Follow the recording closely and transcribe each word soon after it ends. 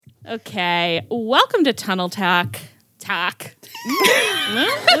Okay, welcome to Tunnel Talk.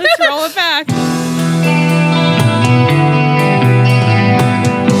 Let's roll it back.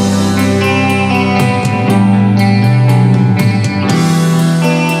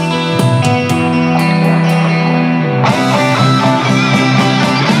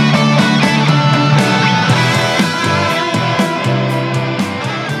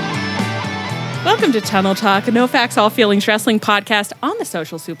 Welcome to Tunnel Talk, a No Facts, All Feelings wrestling podcast on the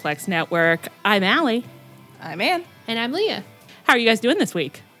Social Suplex Network. I'm Allie. I'm Ann. And I'm Leah. How are you guys doing this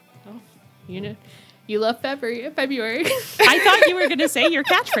week? Oh, you know, you love February. I thought you were going to say your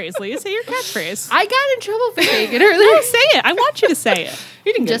catchphrase, Leah. Say your catchphrase. I got in trouble for saying it earlier. No, say it. I want you to say it.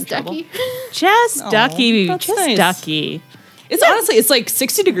 You didn't get Just in trouble. Ducky. Just Ducky. that's Just nice. Ducky. It's honestly, it's like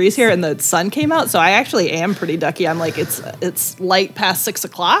 60 degrees here and the sun came out, so I actually am pretty ducky. I'm like, it's light past 6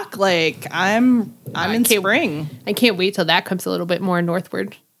 o'clock. Like I'm in spring. I can't wait till that comes a little bit more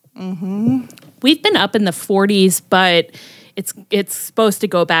northward. We've been up in the 40s, but it's supposed to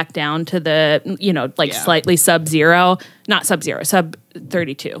go back down to the, slightly sub-zero. Not sub-zero,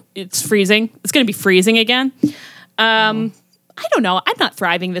 sub-32. It's freezing. It's going to be freezing again. I don't know. I'm not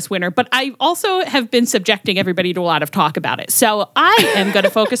thriving this winter, but I also have been subjecting everybody to a lot of talk about it. So I am going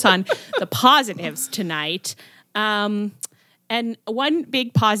to focus on the positives tonight. And one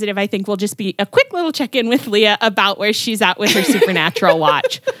big positive, I think, will just be a quick little check-in with Leah about where she's at with her Supernatural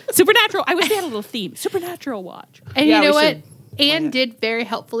watch. Supernatural, I wish we had a little theme. Supernatural watch. And Yeah, you know we what? should Anne did very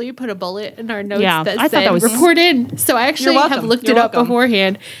helpfully put a bullet in our notes Yeah, that I thought said that was- report in. So I actually You're have welcome. looked You're it up welcome.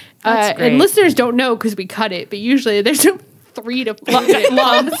 beforehand. That's great. And listeners don't know because we cut it, but usually there's a 3 to 4 minute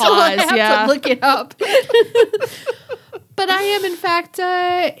long pause, so I pause, have yeah. to look it up. But I am, in fact,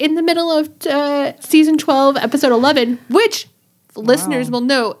 in the middle of season 12, episode 11, which listeners will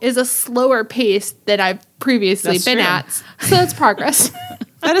know is a slower pace than I've previously That's been true. at. So that's progress.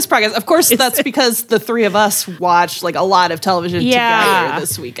 That is progress. Of course, that's because the three of us watched like a lot of television Yeah. together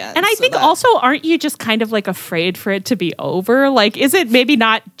this weekend. And I so think that- also, aren't you just kind of like afraid for it to be over? Like, is it maybe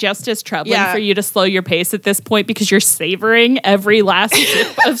not just as troubling Yeah. for you to slow your pace at this point because you're savoring every last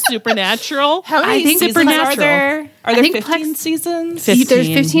sip of Supernatural? how many I think seasons Supernatural- are there? Are I there think 15 Plex- seasons? Fif- There's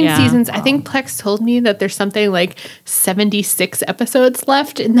 15, 15 yeah. seasons. I think Plex told me that there's something like 76 episodes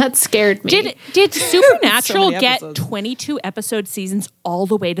left, and that scared me. Did Supernatural many get episodes. 22 episode seasons all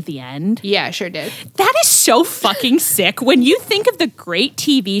the way to the end? Yeah, I sure did. That is so fucking sick. When you think of the great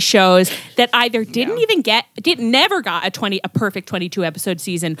TV shows that either never got a perfect 22 episode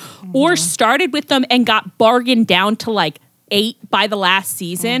season, or started with them and got bargained down to like 8 by the last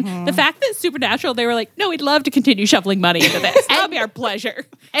season. The fact that Supernatural, they were like, no, we'd love to continue shoveling money into this. That'll be our pleasure.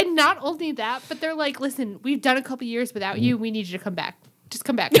 And not only that, but they're like, listen, we've done a couple years without you. We need you to come back. Just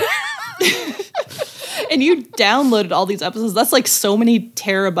come back. And you downloaded all these episodes. That's like so many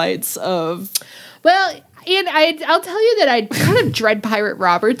terabytes of. Well, and I'll tell you that I kind of dread Pirate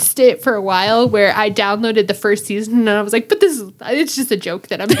Roberts did for a while, where I downloaded the first season and I was like, but it's just a joke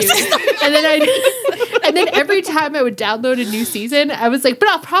that I'm doing. and then every time I would download a new season, I was like, but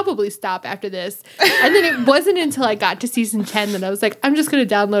I'll probably stop after this. And then it wasn't until I got to season 10 that I was like, I'm just going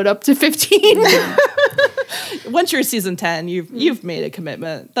to download up to 15. Once you're season 10, you've made a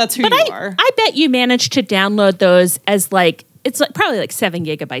commitment. That's who you are. I bet you managed to download those as like, it's like probably like 7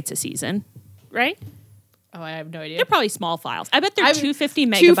 gigabytes a season, right? Oh, I have no idea. They're probably small files. I bet they're I'm 250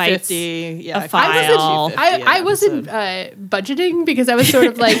 megabytes 250, yeah. a file. I wasn't budgeting because I was sort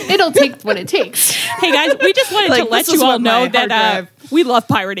of like, it'll take what it takes. Hey guys, we just wanted Like, to let this is you all what know my that hard we love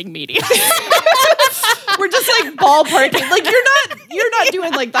pirating media. We're just like ballparking. Like you're not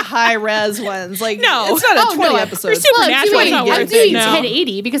doing like the high res ones. Like No. it's not a Oh, 20 no. episodes. For Supernatural, I'm it's not doing, worth I'm doing it, no.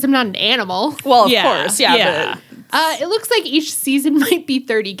 1080 because I'm not an animal. Well, of Yeah, course, yeah. yeah. But, It looks like each season might be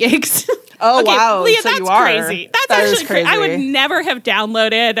 30 gigs. oh Okay, wow, Leah, so that's you are. crazy. That's That is actually crazy. I would never have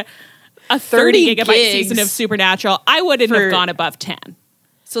downloaded a 30 gigabyte gigs season of Supernatural. I wouldn't for- have gone above 10.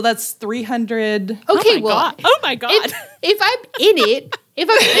 So that's 300. Okay, Oh my god. If I'm in it,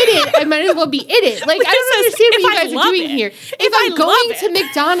 I might as well be in it. Like, I don't understand if what I you guys love are doing it. here. If If I I'm going love to it.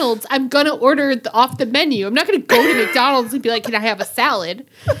 McDonald's, I'm gonna order off the menu. I'm not gonna go to McDonald's and be like, "Can I have a salad?"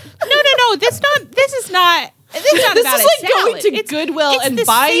 No. This is not This about is a like going salad. to It's- Goodwill it's and the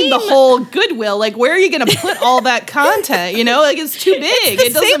buying the same- whole Goodwill. Like, where are you going to put all that content? You know, like it's too big. It's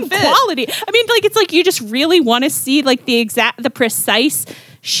It the doesn't same fit. quality. I mean, like it's like you just really want to see like the precise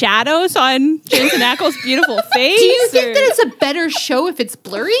shadows on Jensen Ackles' beautiful face. Do you think or- that it's a better show if it's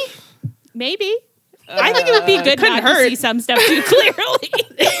blurry? Maybe. I think it would be good couldn't not to hurt. see some stuff too clearly.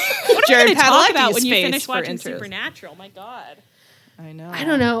 What Jared are we going to talk Padalecki's about when you face finish for watching interest. Supernatural? My God. I know. I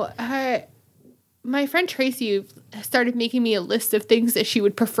don't know. my friend Tracy started making me a list of things that she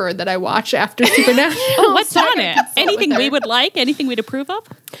would prefer that I watch after Supernatural. What's on it? Anything we would like? Anything we'd approve of?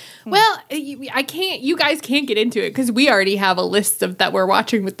 Well, I can't. You guys can't get into it because we already have a list of that we're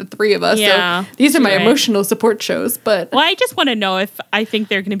watching with the three of us. Yeah, so these are my emotional support shows. But I just want to know if I think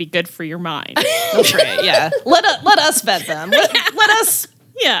they're going to be good for your mind. That's right. Yeah. Let us vet them. Let us.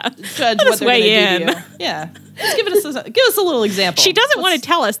 Yeah. Judge what they're going to do to you. Yeah. Just give us a little example. She doesn't want to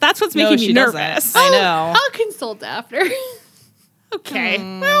tell us. That's what's making me nervous. I know. I'll consult after. Okay.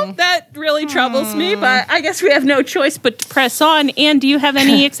 Well, that really troubles me, but I guess we have no choice but to press on. Anne, do you have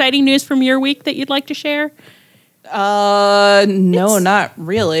any exciting news from your week that you'd like to share? No, not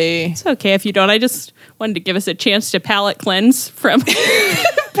really. It's okay if you don't. I just wanted to give us a chance to palate cleanse from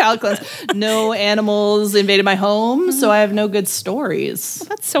palate cleanse. No animals invaded my home, so I have no good stories. Well,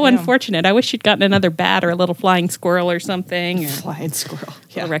 that's so unfortunate. I wish you'd gotten another bat or a little flying squirrel or something. Or flying squirrel.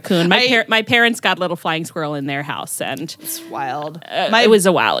 Yeah. A raccoon. My parents got a little flying squirrel in their house, and it's wild. It was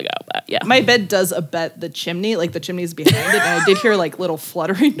a while ago, but yeah. My bed does abut the chimney, like the chimney's behind it, and I did hear like little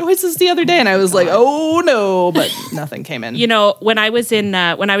fluttering noises the other day, and I was like, oh no, but nothing came in. You know, when I was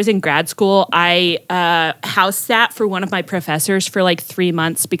in grad school, I house sat for one of my professors for like 3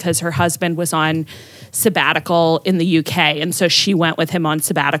 months because her husband was on sabbatical in the UK, and so she went with him on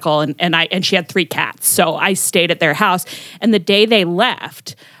sabbatical, and she had 3 cats, so I stayed at their house. And the day they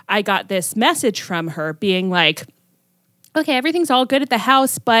left, I got this message from her being like, okay, everything's all good at the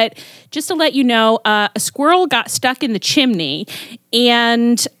house, but just to let you know, a squirrel got stuck in the chimney,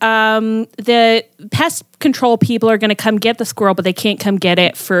 and the pest control people are going to come get the squirrel, but they can't come get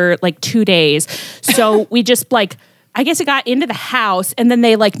it for like 2 days. So we just like, I guess it got into the house, and then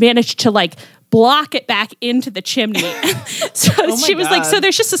they like managed to like block it back into the chimney. So she was like, so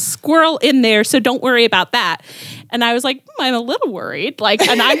there's just a squirrel in there, so don't worry about that. And I was like, I'm a little worried. Like,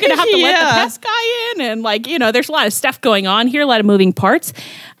 and I'm going to have to let the pest guy in. And like, you know, there's a lot of stuff going on here, a lot of moving parts.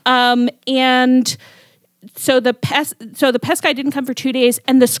 And so the pest guy didn't come for 2 days,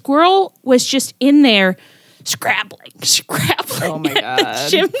 and the squirrel was just in there scrabbling. Oh my God.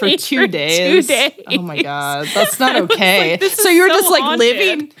 For 2 days. 2 days. Oh my God. That's not okay. Like, so you were just like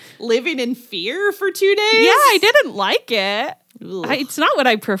haunted. living in fear for 2 days? Yeah, I didn't like it. It's not what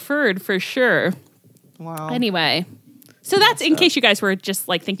I preferred for sure. Wow. Anyway. So that's in case you guys were just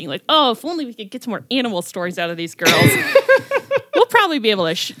like thinking like, oh, if only we could get some more animal stories out of these girls. We'll probably be able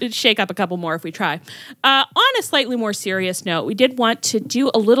to shake up a couple more if we try. On a slightly more serious note, we did want to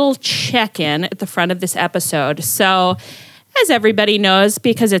do a little check-in at the front of this episode. So as everybody knows,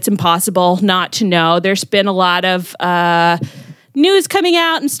 because it's impossible not to know, there's been a lot of news coming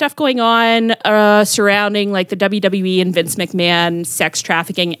out and stuff going on surrounding like the WWE and Vince McMahon sex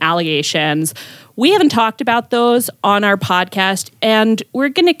trafficking allegations. We haven't talked about those on our podcast, and we're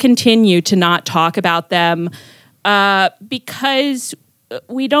going to continue to not talk about them because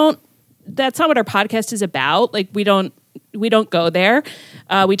we don't. That's not what our podcast is about. Like we don't go there.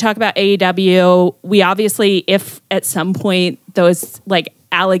 We talk about AEW. We obviously, if at some point those like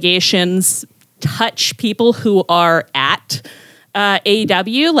allegations touch people who are at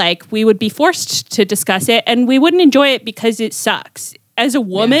AEW, like we would be forced to discuss it, and we wouldn't enjoy it because it sucks. As a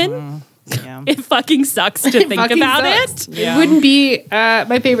woman, it fucking sucks to think about it. Yeah. It wouldn't be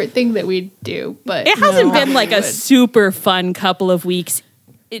my favorite thing that we'd do, but it hasn't been like a super fun couple of weeks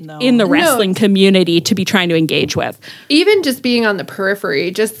in the wrestling community to be trying to engage with. Even just being on the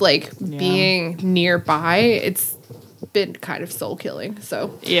periphery, just like being nearby, it's been kind of soul killing.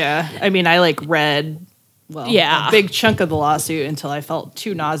 So yeah, I mean, I like read a big chunk of the lawsuit until I felt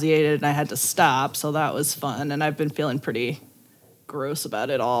too nauseated and I had to stop. So that was fun, and I've been feeling pretty gross about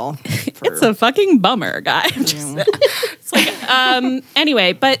it all. It's a fucking bummer, guys. It's like,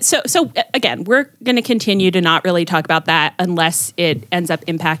 anyway, but so again, we're going to continue to not really talk about that unless it ends up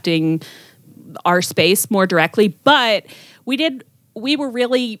impacting our space more directly. But we were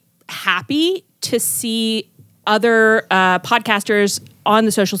really happy to see other podcasters on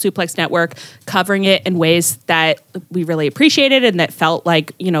the Social Suplex Network covering it in ways that we really appreciated and that felt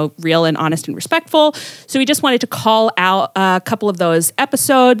like, you know, real and honest and respectful. So we just wanted to call out a couple of those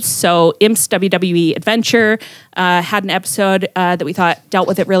episodes. So Imp's WWE Adventure had an episode that we thought dealt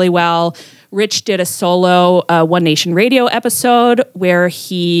with it really well. Rich did a solo One Nation Radio episode where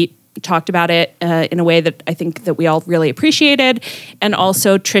he talked about it in a way that I think that we all really appreciated. And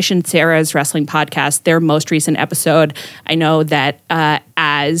also Trish and Sarah's wrestling podcast, their most recent episode. I know that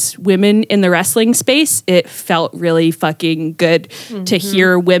as women in the wrestling space, it felt really fucking good to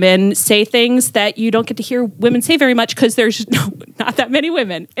hear women say things that you don't get to hear women say very much because there's not that many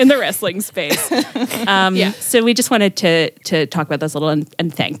women in the wrestling space. So we just wanted to talk about this a little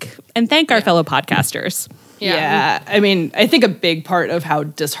and thank our fellow podcasters. Yeah. I mean, I think a big part of how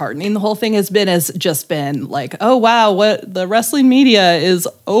disheartening the whole thing has just been like, oh, wow, what the wrestling media is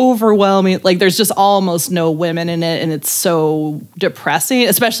overwhelming. Like, there's just almost no women in it, and it's so depressing,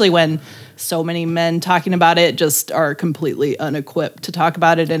 especially when so many men talking about it just are completely unequipped to talk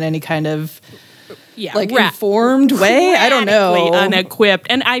about it in any kind of informed way. I don't know. Unequipped.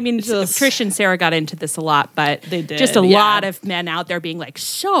 And I mean, Trish and Sarah got into this a lot, but they did, just a lot of men out there being like,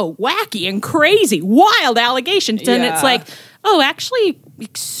 so wacky and crazy, wild allegations. And it's like, oh, actually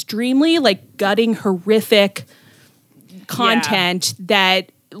extremely like gutting, horrific content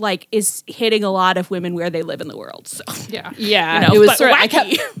that like is hitting a lot of women where they live in the world. So it was sort of,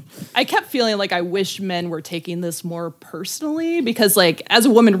 I kept feeling like I wish men were taking this more personally, because like as a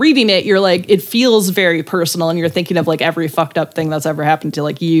woman reading it, you're like, it feels very personal, and you're thinking of like every fucked up thing that's ever happened to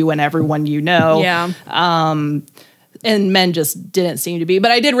like you and everyone you know. And men just didn't seem to be.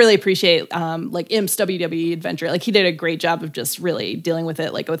 But I did really appreciate like Imp's WWE adventure. Like he did a great job of just really dealing with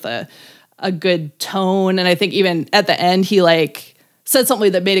it like with a good tone. And I think even at the end he like said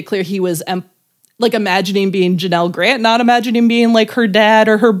something that made it clear he was like imagining being Janelle Grant, not imagining being like her dad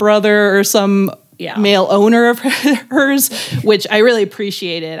or her brother or some male owner of hers, which I really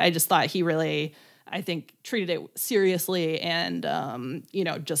appreciated. I just thought he really, I think, treated it seriously and,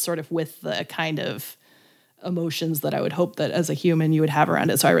 just sort of with the kind of emotions that I would hope that as a human you would have around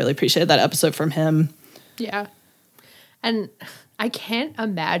it. So I really appreciated that episode from him. Yeah. And I can't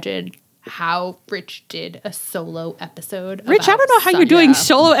imagine how Rich did a solo episode. Rich, I don't know how you're doing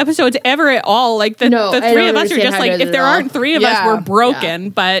solo episodes ever at all. Like the three of us are just like, if there aren't three of us, we're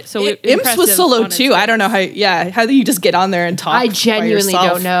broken. But so Imps was solo too. I don't know how do you just get on there and talk? I genuinely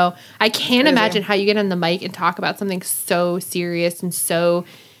don't know. I can't imagine how you get on the mic and talk about something so serious and so,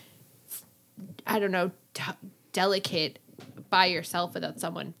 I don't know, delicate by yourself without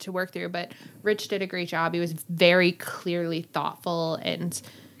someone to work through. But Rich did a great job. He was very clearly thoughtful and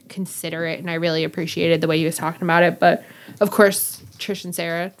considerate, and I really appreciated the way he was talking about it. But of course, Trish and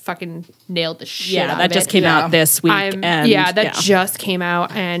Sarah fucking nailed the shit out of it. That just came out this week. Just came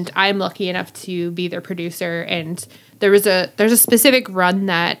out, and I'm lucky enough to be their producer. And there's a specific run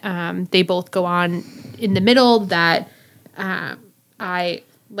that they both go on in the middle that I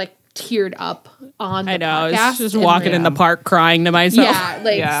like teared up on the podcast. I was just walking in the park crying to myself.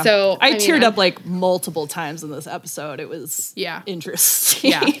 So I teared up like multiple times in this episode. It was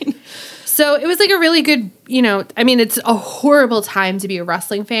interesting. Yeah. So it was like a really good, it's a horrible time to be a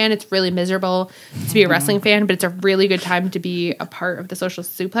wrestling fan. It's really miserable to be a wrestling fan, but it's a really good time to be a part of the Social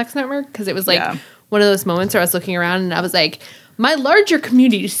Suplex Network, because it was like one of those moments where I was looking around and I was like, my larger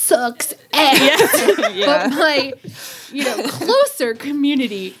community sucks ass, but my, closer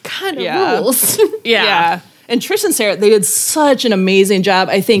community kind of rules. And Trish and Sarah, they did such an amazing job.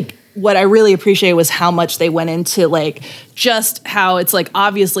 I think what I really appreciated was how much they went into like just how it's like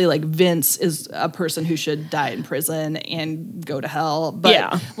obviously like Vince is a person who should die in prison and go to hell,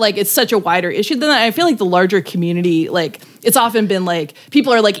 but like it's such a wider issue than that. I feel like the larger community, like it's often been like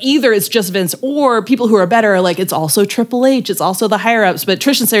people are like either it's just Vince or people who are better are like it's also Triple H, it's also the higher ups. But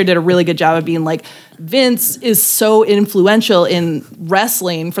Trish and Sarah did a really good job of being like Vince is so influential in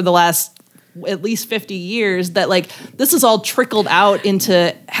wrestling for the last at least 50 years that like this is all trickled out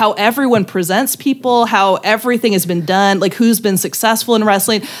into how everyone presents people, how everything has been done, like who's been successful in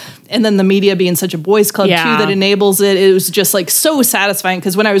wrestling, and then the media being such a boys club too that enables it. It was just like so satisfying,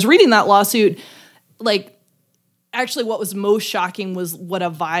 because when I was reading that lawsuit, like actually what was most shocking was what a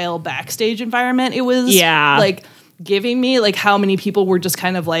vile backstage environment it was like giving me, like how many people were just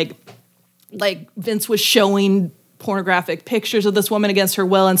kind of like Vince was showing pornographic pictures of this woman against her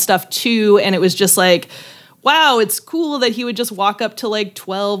will and stuff too, and it was just like, wow, it's cool that he would just walk up to like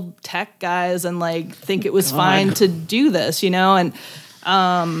 12 tech guys and like think it was fine to do this, and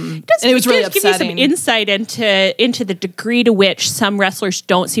and it was really upsetting. Give you some insight into the degree to which some wrestlers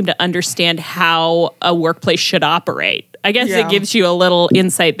don't seem to understand how a workplace should operate. I guess it gives you a little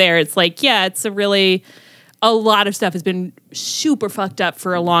insight there. It's like, it's a really a lot of stuff has been super fucked up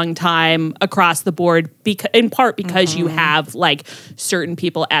for a long time across the board, in part because you have like certain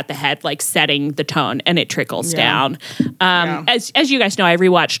people at the head like setting the tone, and it trickles down. As you guys know, I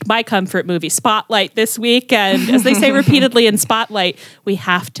rewatched my comfort movie Spotlight this week, and as they say repeatedly in Spotlight, we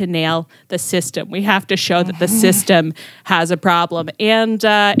have to nail the system. We have to show that the system has a problem, and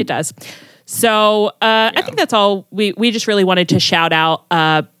it does. So I think that's all. We just really wanted to shout out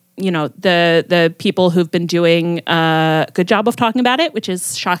the people who've been doing a good job of talking about it, which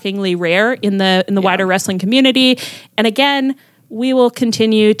is shockingly rare in the wider wrestling community. And again, we will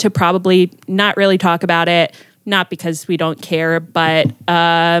continue to probably not really talk about it, not because we don't care, but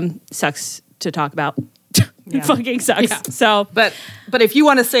sucks to talk about. It fucking sucks. Yeah. So, but if you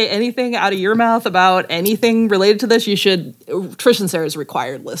want to say anything out of your mouth about anything related to this, you should. Trish and Sarah's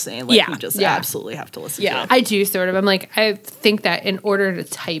required listening. Like, you just absolutely have to listen. to it. I do sort of. I'm like, I think that in order to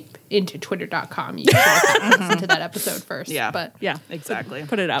type into twitter.com, you should listen to that episode first. Yeah, but exactly.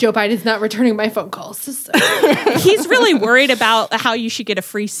 Put it up. Joe Biden's not returning my phone calls. So. He's really worried about how you should get a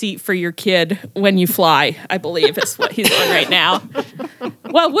free seat for your kid when you fly, I believe is what he's on right now.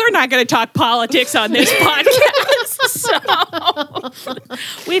 Well, we're not going to talk politics on this podcast, so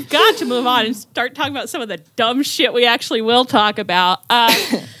we've got to move on and start talking about some of the dumb shit we actually will talk about.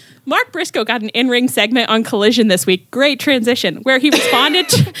 Mark Briscoe got an in-ring segment on Collision this week. Great transition, where he responded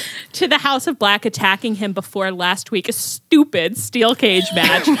to the House of Black attacking him before last week. A stupid steel cage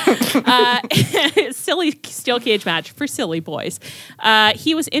match. Silly steel cage match for silly boys.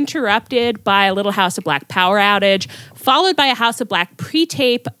 He was interrupted by a little House of Black power outage, followed by a House of Black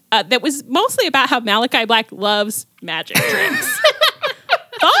pre-tape that was mostly about how Malachi Black loves magic drinks.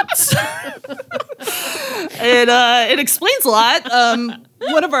 Thoughts? It explains a lot.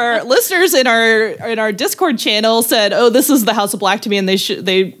 One of our listeners in our Discord channel said, "Oh, this is the House of Black to me," and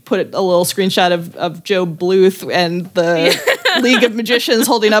they put a little screenshot of Joe Bluth and the League of Magicians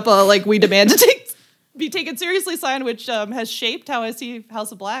holding up a "We demand to be taken seriously" sign, which has shaped how I see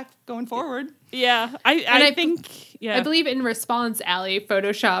House of Black going forward. Yeah, I think. Yeah, I believe in response, Allie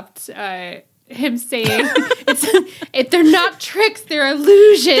photoshopped. Him saying, if they're not tricks, they're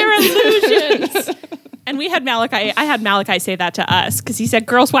illusions. They're illusions. And I had Malachi say that to us because he said,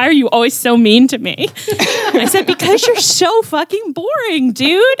 "Girls, why are you always so mean to me?" And I said, "Because you're so fucking boring,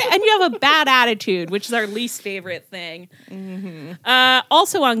 dude. And you have a bad attitude," which is our least favorite thing. Mm-hmm.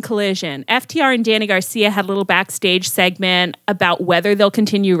 Also on Collision, FTR and Danny Garcia had a little backstage segment about whether they'll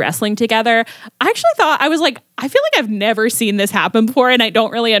continue wrestling together. I actually thought, I feel like I've never seen this happen before, and I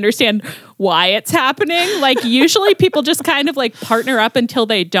don't really understand why it's happening. Usually people just kind of partner up until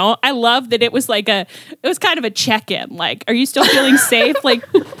they don't. I love that it was kind of a check-in. Are you still feeling safe? Is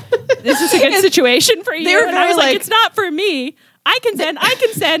this a good situation for you? They were and I was it's not for me. I can send.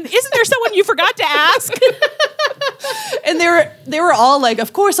 Isn't there someone you forgot to ask? And they were all like,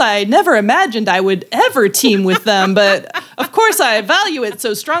 "Of course, I never imagined I would ever team with them, but of course I value it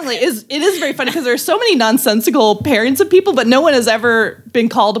so strongly." It is very funny because there's so many nonsensical pairings of people, but no one has ever been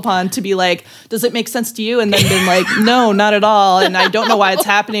called upon to be like, "Does it make sense to you?" And then been like, "No, not at all." And I don't know why it's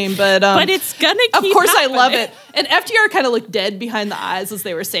happening, but it's gonna keep of course happening. I love it. And FTR kind of looked dead behind the eyes as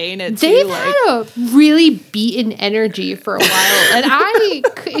they were saying it. They've had a really beaten energy for a while, and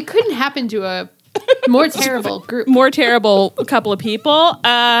it couldn't happen to a more terrible group. More terrible couple of people.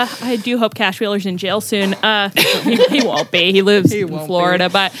 I do hope Cash Wheeler's in jail soon. He won't be. He lives in Florida.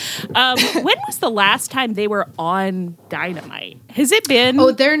 But when was the last time they were on Dynamite? Has it been?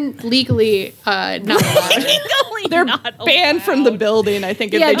 Oh, they're legally not allowed. They're not banned from the building, I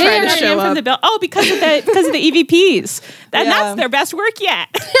think, if they try to show up. From the because of the EVPs. That's their best work yet.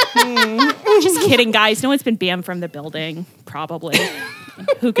 Just kidding, guys. No one's been banned from the building, probably.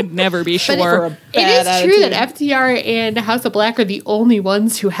 Who could never be sure. It is true that FTR and House of Black are the only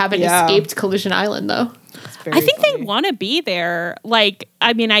ones who haven't escaped Collision Island, though. I think they want to be there. I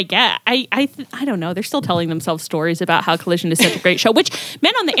don't know. They're still telling themselves stories about how Collision is such a great show, which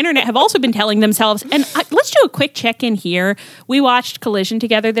men on the internet have also been telling themselves. And let's do a quick check-in here. We watched Collision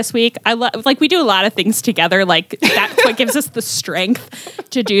together this week. We do a lot of things together. That's what gives us the strength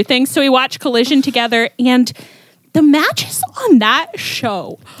to do things. So we watched Collision together, and the matches on that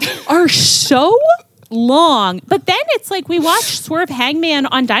show are so long. But then it's we watched Swerve Hangman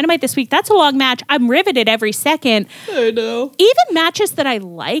on Dynamite this week. That's a long match. I'm riveted every second. I know. Even matches that I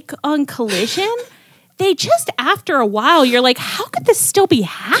like on Collision, they just, after a while, you're like, how could this still be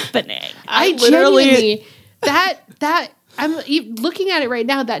happening? I genuinely, I'm looking at it right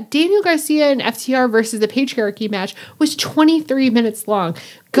now, that Daniel Garcia and FTR versus the Patriarchy match was 23 minutes long.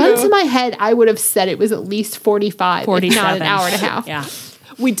 Gun to my head, I would have said it was at least 45, if not an hour and a half. Yeah.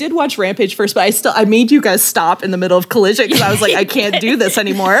 We did watch Rampage first, but I made you guys stop in the middle of Collision because I was like, I can't do this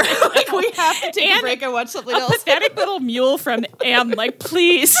anymore. Like, we have to take a break and watch something else. Pathetic little mule from Am, like,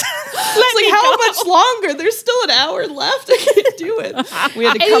 please. How much longer? There's still an hour left. I can't do it. We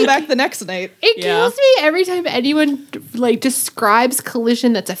had to come back the next night. It kills me every time anyone like describes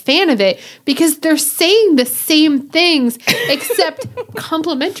Collision that's a fan of it because they're saying the same things except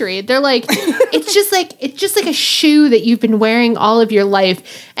complimentary. They're like, it's just like a shoe that you've been wearing all of your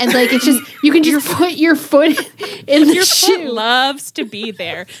life, and like it's just you can just put your foot in the Your shoe. foot loves to be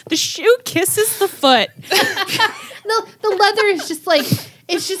there. The shoe kisses the foot. The leather is just like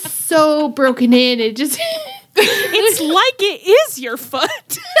it's just so broken in. It just It's like it is your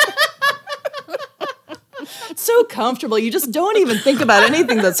foot. It's so comfortable. You just don't even think about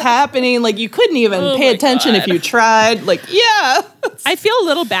anything that's happening. Like, you couldn't even pay attention if you tried. Like, yeah. I feel a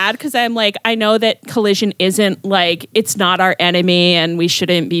little bad because I'm like, I know that Collision isn't like, it's not our enemy and we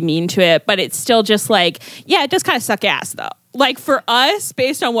shouldn't be mean to it, but it's still just like, yeah, it does kind of suck ass though. Like for us,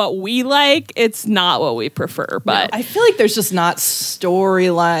 based on what we like, it's not what we prefer. But I feel like there's just not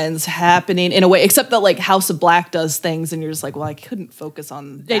storylines happening in a way, except that like House of Black does things, and you're just like, well, I couldn't focus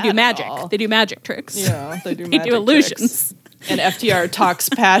on. they that do at magic. all. They do magic tricks. Yeah, they do. They magic do illusions. tricks. And FTR talks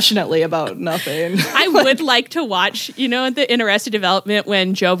passionately about nothing. I would like to watch, in Arrested Development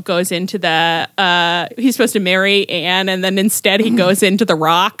when Job goes into he's supposed to marry Anne, and then instead he goes into the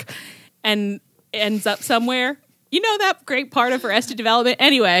Rock and ends up somewhere. You know that great part of Arrested Development?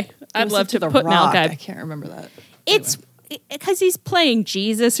 Anyway, I'd love to put Rock. I Malgud. can't remember that. It's because he's playing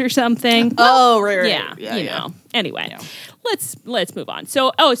Jesus or something. Oh, right. Yeah, you know. Anyway, let's move on.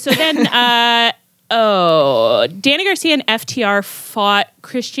 So then Danny Garcia and FTR fought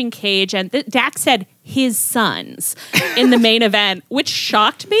Christian Cage, and Dax said his sons in the main event, which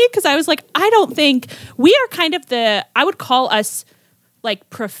shocked me because I was like, I don't think we are kind of I would call us like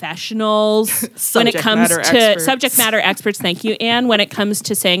professionals when it comes to subject matter experts. Thank you, Anne. When it comes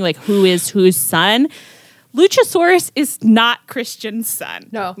to saying like who is whose son, Luchasaurus is not Christian's son.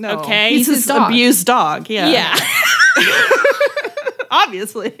 No. Okay, He's his abused dog. Yeah.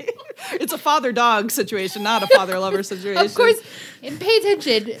 Obviously. It's a father-dog situation, not a father-lover situation. Of course, and pay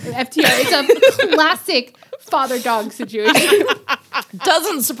attention, FTR. It's a classic father-dog situation.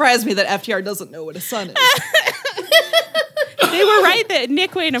 Doesn't surprise me that FTR doesn't know what a son is. They were right that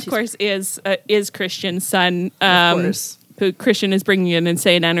Nick Wayne, of course, is Christian's son. Of course. Who Christian is bringing in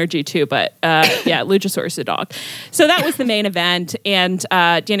insane energy too, but Luchasaurus is a dog. So that was the main event, and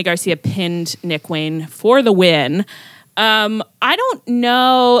Danny Garcia pinned Nick Wayne for the win. I don't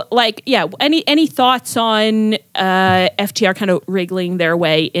know, any thoughts on FTR kind of wriggling their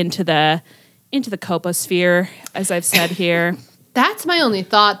way into the coposphere, as I've said here? That's my only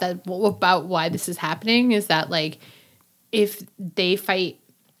thought about why this is happening is that like if they fight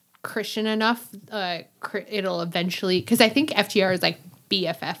Christian enough, it'll eventually, because I think FTR is like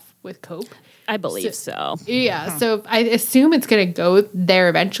BFF with Cope. I believe so. Yeah, so I assume it's gonna go there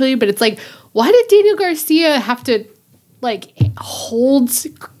eventually. But it's like, why did Daniel Garcia have to like hold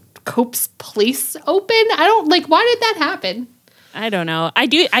Cope's place open? I don't like. Why did that happen? I don't know. I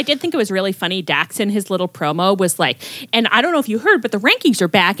did think it was really funny. Dax in his little promo was like, and I don't know if you heard, but the rankings are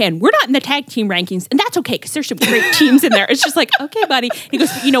back and we're not in the tag team rankings, and that's okay because there's some great teams in there. It's just like, okay, buddy. He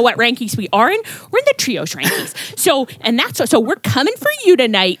goes, you know what rankings we are in? We're in the trios rankings. So we're coming for you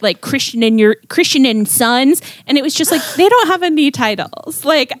tonight, like Christian and Sons. And it was just like, they don't have any titles.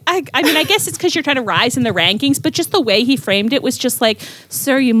 Like, I mean, I guess it's because you're trying to rise in the rankings, but just the way he framed it was just like,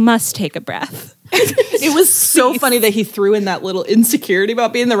 sir, you must take a breath. It was so funny that he threw in that little insecurity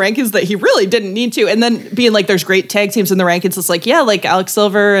about being in the rankings that he really didn't need to. And then being like, there's great tag teams in the rankings. It's like, yeah, like Alex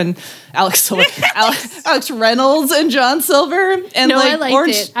Reynolds and John Silver. And No, like I liked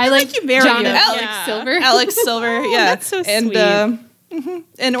Orange, it. I liked you very John much. and Alex Yeah. Silver. Alex Silver, yeah. That's so sweet.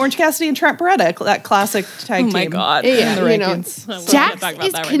 And Orange Cassidy and Trent Beretta, that classic tag team. Oh my God. Yeah, in the you know, rankings. We're gonna Dax talk about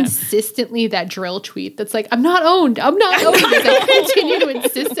is that right now. consistently that drill tweet that's like, I'm not owned. As I continue to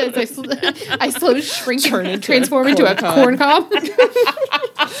insist as I slowly shrink and transform into a corn cob.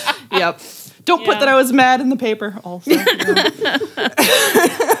 Yep. Don't put that I was mad in the paper also.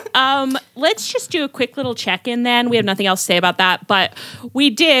 Let's just do a quick little check-in then. We have nothing else to say about that, but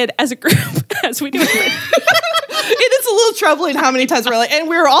we did as a group, as we do. It is a little troubling how many times we're like, and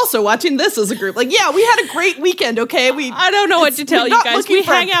we were also watching this as a group. Like, yeah, we had a great weekend, okay? I don't know what to tell you guys. We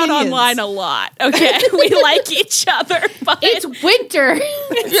hang out online a lot, okay? We like each other, but It's winter.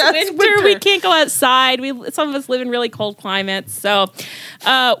 it's winter. We can't go outside. Some of us live in really cold climates. So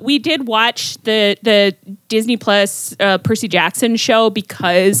we did watch the Disney Plus Percy Jackson show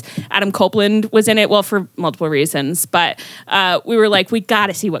because Adam Copeland was in it. Well, for multiple reasons, but we were like, we got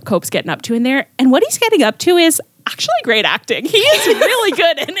to see what Cope's getting up to in there, and what he's getting up to is actually great acting. He is really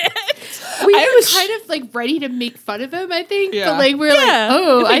good in it. We were kind of like ready to make fun of him, I think. Yeah. But like we were like,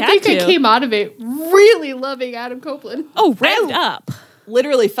 oh, I think I came out of it really loving Adam Copeland. Oh, revved up.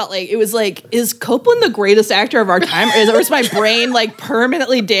 Literally felt like it was like, is Copeland the greatest actor of our time, or is my brain like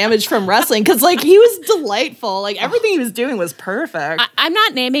permanently damaged from wrestling? Because like he was delightful, like everything he was doing was perfect. I'm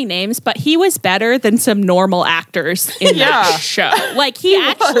not naming names, but he was better than some normal actors in that show. Like he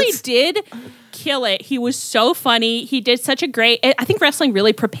actually did kill it. He was so funny. He did such a great, I think wrestling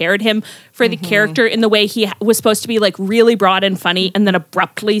really prepared him for the character in the way he was supposed to be like really broad and funny and then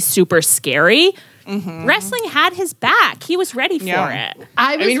abruptly super scary. Wrestling had his back. He was ready for it.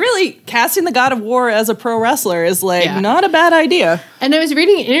 I mean, really, casting the God of War as a pro wrestler is like not a bad idea. And I was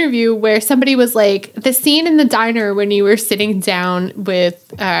reading an interview where somebody was like, the scene in the diner when you were sitting down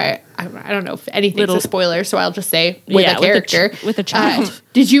with, I don't know if anything's a spoiler, so I'll just say with a character. With a child.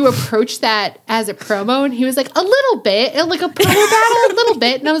 Did you approach that as a promo? And he was like, a little bit, like a promo battle, a little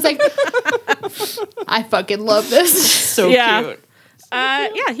bit. And I was like, I fucking love this. So cute.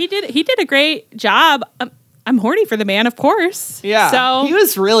 He did a great job. I'm horny for the man, of course. Yeah. So he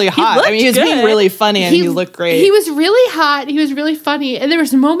was really hot. I mean, he was being really funny and he looked great. He was really hot. He was really funny. And there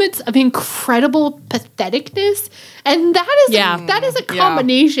was moments of incredible patheticness. And that is a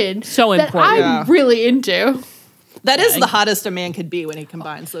combination so that important. I'm really into. That is the hottest a man could be when he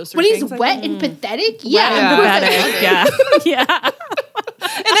combines those When three he's things. wet and pathetic, Yeah.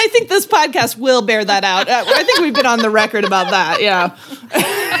 And I think this podcast will bear that out. I think we've been on the record about that. Yeah.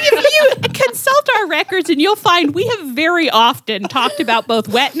 If you consult our records, and you'll find we have very often talked about both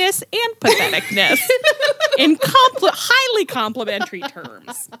wetness and patheticness in highly complimentary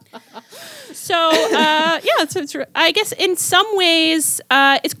terms. So, I guess in some ways,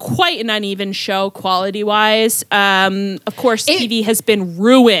 it's quite an uneven show quality-wise. Of course, TV has been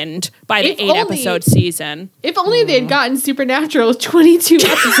ruined by the 8-episode season. If only they had gotten Supernatural 22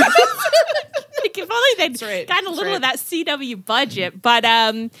 episodes. Like if only they'd gotten a little of that CW budget. But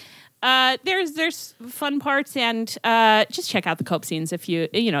there's fun parts, and just check out the Cope scenes if you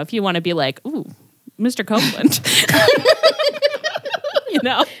want to be like, ooh, Mr. Copeland.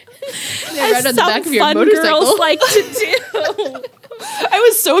 Right on the back of your motorcycle. Girls like to do. I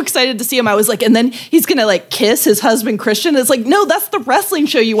was so excited to see him. I was like, and then he's gonna like kiss his husband Christian. It's like, no, that's the wrestling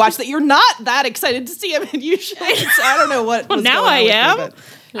show you watch that you're not that excited to see him. And you should. So I don't know what. Well, now I am.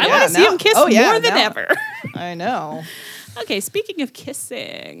 I want to see him kiss more than ever. I know. Okay, speaking of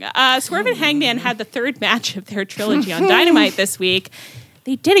kissing, Swerve and Hangman had the third match of their trilogy on Dynamite this week.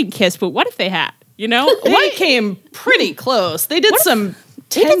 They didn't kiss, but what if they had? They came pretty close. They did some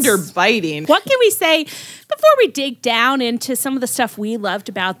tender biting. What can we say before we dig down into some of the stuff we loved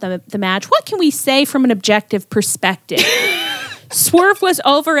about the match? What can we say from an objective perspective? Swerve was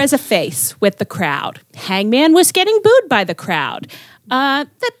over as a face with the crowd. Hangman was getting booed by the crowd. The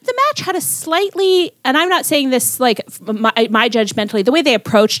match had a slightly, and I'm not saying this like my judgmentally, the way they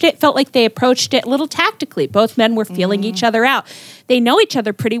approached it felt like they approached it a little tactically. Both men were feeling each other out. They know each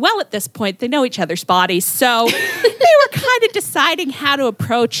other pretty well at this point. They know each other's bodies. So they were kind of deciding how to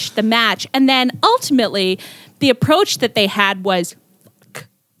approach the match. And then ultimately, the approach that they had was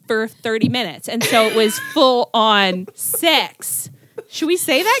for 30 minutes. And so it was full on sex. Should we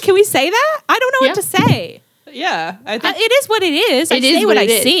say that? Can we say that? I don't know what to say. Yeah, I think it is what it is. I say what I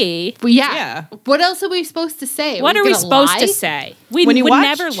see. Well, yeah. What else are we supposed to say? What are we supposed to say? We when you would watch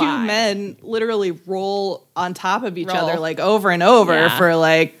never two lie. men literally roll on top of each other like over and over for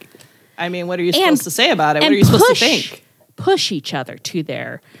like, I mean, what are you supposed to say about it? What are you supposed to think? Push each other to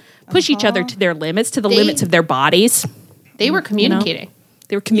their limits, to the limits of their bodies. They were communicating.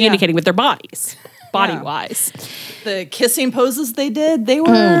 They were communicating with their bodies. Body-wise. The kissing poses they did, they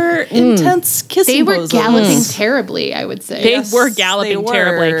were intense kissing poses. They were galloping terribly, I would say. They were galloping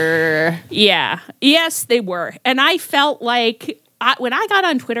terribly. Yeah. Yes, they were. And I felt like, when I got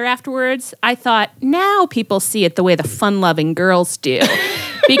on Twitter afterwards, I thought, now people see it the way the fun-loving girls do.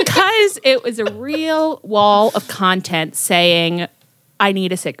 Because it was a real wall of content saying, I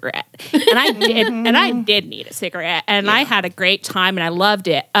need a cigarette. And I did, and I did need a cigarette. And I had a great time and I loved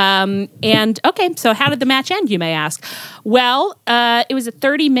it. And okay, so how did the match end, you may ask? Well, it was a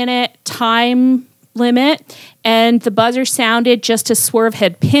 30-minute time limit, and the buzzer sounded just as Swerve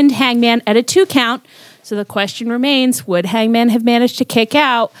had pinned Hangman at a 2 count. So the question remains, would Hangman have managed to kick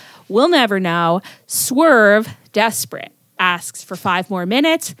out? We'll never know. Swerve, desperate, asks for 5 more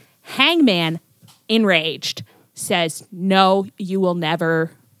minutes. Hangman, enraged, says, no, you will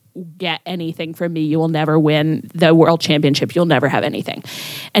never get anything from me. You will never win the world championship. You'll never have anything.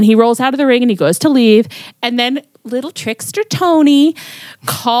 And he rolls out of the ring and he goes to leave. And then little trickster Tony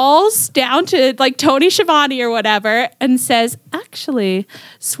calls down to like Tony Schiavone or whatever and says, actually,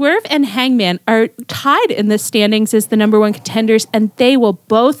 Swerve and Hangman are tied in the standings as the number 1 contenders, and they will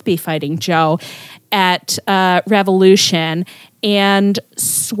both be fighting Joe at Revolution. And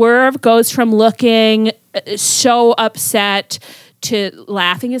Swerve goes from looking so upset to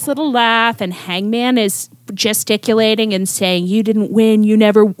laughing his little laugh, and Hangman is gesticulating and saying, you didn't win, you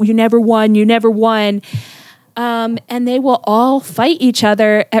never won. And they will all fight each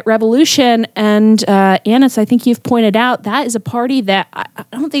other at Revolution. And Annis, I think you've pointed out, that is a party that I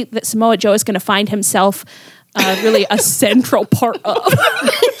don't think that Samoa Joe is going to find himself really a central part of.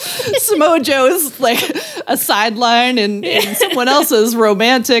 Samoa Joe is like a sideline in someone else's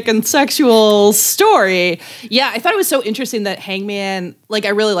romantic and sexual story. Yeah, I thought it was so interesting that Hangman, like, I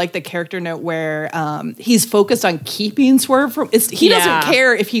really like the character note where he's focused on keeping Swerve from. He doesn't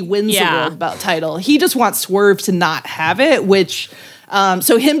care if he wins the world bout title. He just wants Swerve to not have it, which.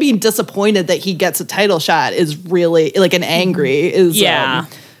 So him being disappointed that he gets a title shot is really like an angry is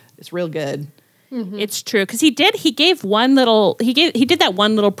it's real good. Mm-hmm. It's true, because he did that one little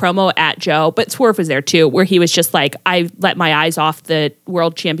promo at Joe, but Swerve was there too, where he was just like, I let my eyes off the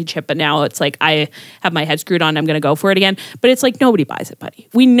world championship, but now it's like I have my head screwed on, I'm going to go for it again. But it's like, nobody buys it, buddy.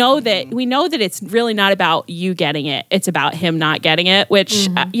 We know that it's really not about you getting it; it's about him not getting it, which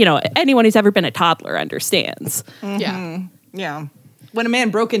anyone who's ever been a toddler understands. Mm-hmm. Yeah. When a man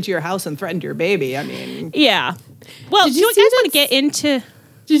broke into your house and threatened your baby, I mean, yeah. Well, do you guys want to get into?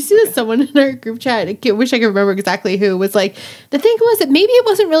 Did you see that someone in our group chat, I wish I could remember exactly who, was like, the thing was that maybe it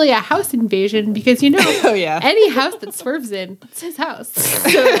wasn't really a house invasion because, any house that Swerve's in, it's his house. So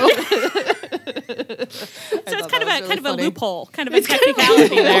it's kind of a loophole, kind of a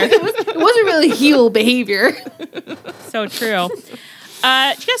technicality there. It wasn't really heel behavior. So true. Do you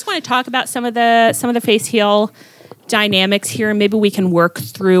guys want to talk about some of the face heel dynamics here? Maybe we can work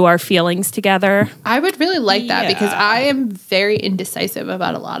through our feelings together. I would really like that because I am very indecisive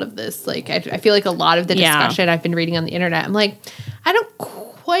about a lot of this. Like, I feel like a lot of the discussion I've been reading on the internet, I'm like, I don't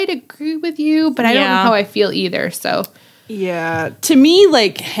quite agree with you, but I don't know how I feel either. So, to me,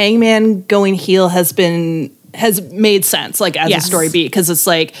 like, Hangman going heel has made sense, like, as a story beat, because it's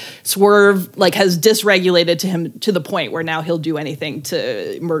like Swerve like has dysregulated to him to the point where now he'll do anything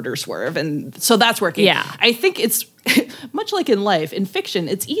to murder Swerve, and so that's working. I think it's much like in life, in fiction,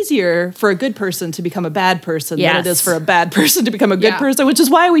 it's easier for a good person to become a bad person than it is for a bad person to become a good person, which is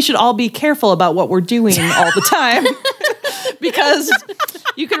why we should all be careful about what we're doing all the time. Because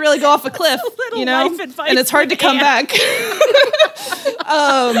you could really go off a cliff, and it's hard to come back.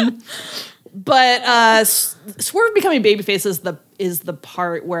 But Swerve becoming babyface is the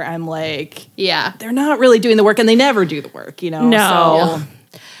part where I'm like, they're not really doing the work, and they never do the work, No.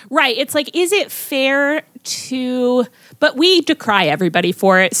 So. Right. It's like, is it fair to... But we decry everybody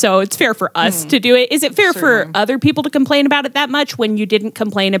for it, so it's fair for us to do it. Is it fair for other people to complain about it that much when you didn't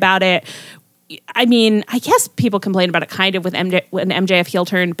complain about it? I mean, I guess people complain about it kind of with when MJF heel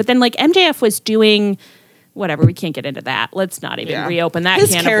turned, but then like MJF was doing... Whatever, we can't get into that. Let's not even reopen that can of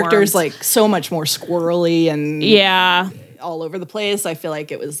worms. His character's like so much more squirrely and all over the place. I feel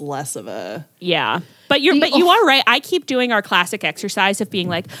like it was less of a But you are right. I keep doing our classic exercise of being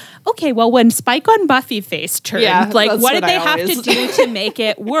like, okay, well, when Spike on Buffy face turned, like, what did they have to do to make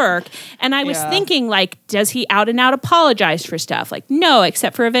it work? And I was thinking, like, does he out and out apologize for stuff? Like, no,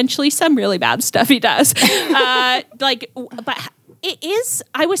 except for eventually some really bad stuff he does. But it is,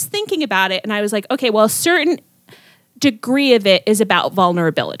 I was thinking about it and I was like, okay, well, a certain degree of it is about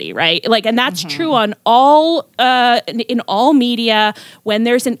vulnerability, right? Like, and that's true on all, in all media. When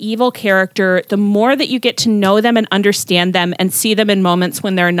there's an evil character, the more that you get to know them and understand them and see them in moments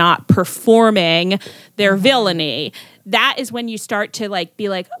when they're not performing their villainy, that is when you start to like, be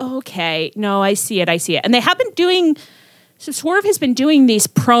like, oh, okay, no, I see it. And they have been doing... So Swerve has been doing these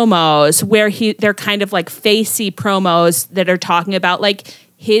promos where they're kind of like facey promos that are talking about like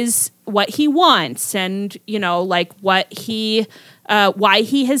what he wants and, like what why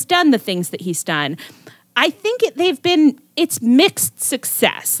he has done the things that he's done. I think it's mixed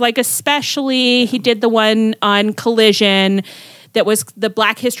success. Like, especially he did the one on Collision that was the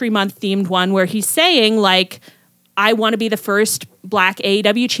Black History Month themed one where he's saying like, I want to be the first Black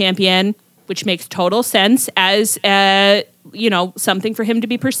AEW champion, which makes total sense as something for him to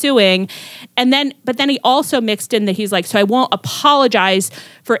be pursuing. But then he also mixed in that he's like, so I won't apologize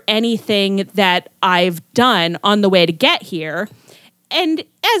for anything that I've done on the way to get here. And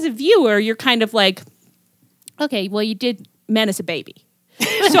as a viewer, you're kind of like, okay, well, you did menace a baby.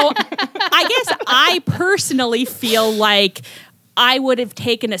 So I guess I personally feel like I would have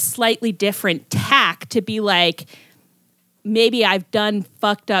taken a slightly different tack to be like, maybe I've done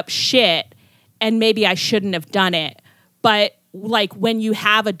fucked up shit and maybe I shouldn't have done it. But like when you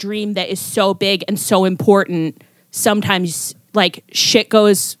have a dream that is so big and so important, sometimes like shit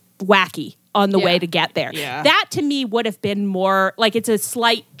goes wacky on the way to get there. Yeah. That to me would have been more like, it's a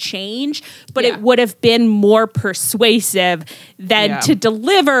slight change, but it would have been more persuasive than to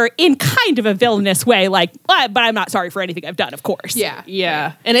deliver in kind of a villainous way, like, but I'm not sorry for anything I've done, of course.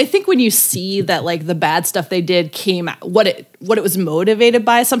 Yeah. And I think when you see that like the bad stuff they did came out, what it was motivated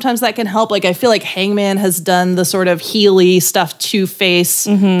by, sometimes that can help. Like I feel like Hangman has done the sort of Healy stuff to face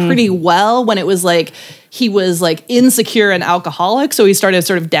pretty well when it was like he was like insecure and alcoholic. So he started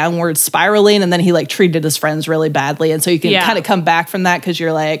sort of downward spiraling and then he like treated his friends really badly. And so you can kind of come back from that because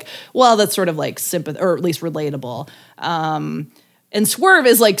you're like, well, that's sort of like sympathy or at least relatable. And Swerve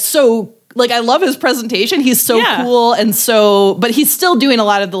is like so like I love his presentation. He's so cool and so, but he's still doing a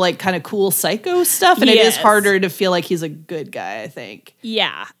lot of the like kind of cool psycho stuff, and it is harder to feel like he's a good guy, I think.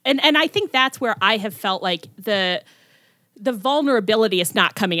 Yeah, and I think that's where I have felt like the vulnerability is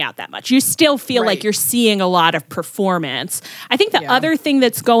not coming out that much. You still feel like you're seeing a lot of performance. I think the other thing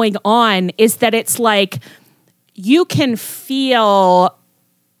that's going on is that it's like you can feel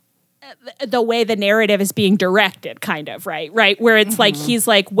the way the narrative is being directed, kind of, right? Where it's like, he's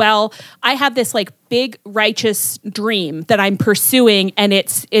like, well, I have this like big righteous dream that I'm pursuing and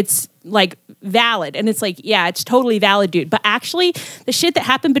it's like valid. And it's like, yeah, it's totally valid, dude. But actually the shit that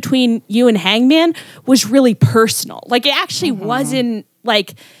happened between you and Hangman was really personal. Like it actually wasn't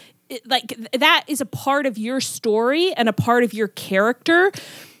like that is a part of your story and a part of your character.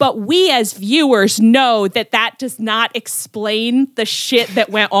 But we as viewers know that does not explain the shit that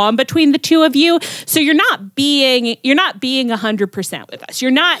went on between the two of you. So you're not being 100% with us.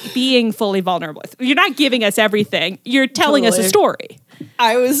 You're not being fully vulnerable. You're not giving us everything. You're telling us a story.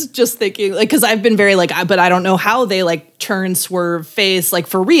 I was just thinking, like, because I've been very like, but I don't know how they like turn Swerve face like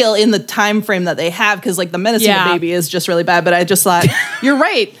for real in the time frame that they have, because like the menacing a baby is just really bad. But I just thought you're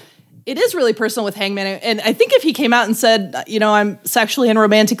right. It is really personal with Hangman. And I think if he came out and said, I'm sexually and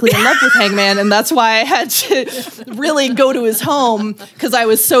romantically in love with Hangman, and that's why I had to really go to his home because I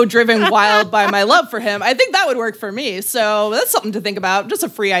was so driven wild by my love for him, I think that would work for me. So that's something to think about. Just a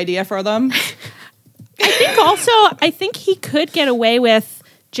free idea for them. I think he could get away with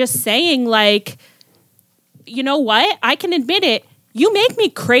just saying like, you know what? I can admit it. You make me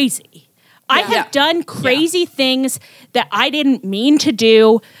crazy. I have done crazy things that I didn't mean to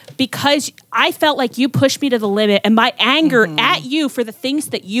do because I felt like you pushed me to the limit, and my anger at you for the things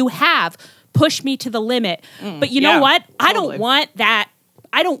that you have pushed me to the limit. But you know what? Totally. I don't want that.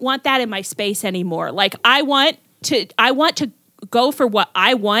 I don't want that in my space anymore. Like I want to go for what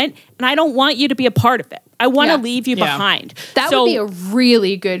I want, and I don't want you to be a part of it. I want to leave you behind. That would be a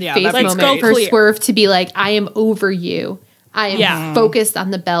really good face moment for Swerve to be like, I am over you. I am focused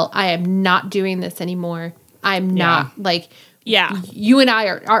on the belt. I am not doing this anymore. I'm not like, you and I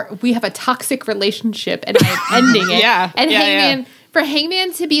are we have a toxic relationship and I am ending it. And Hangman, for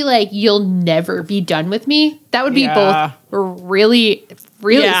Hangman to be like, you'll never be done with me, that would be both really,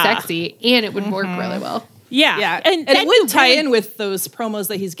 really sexy, and it would work really well. Yeah. And it would tie in with those promos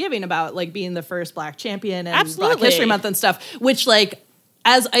that he's giving about like being the first Black champion and Black History Month and stuff, which like,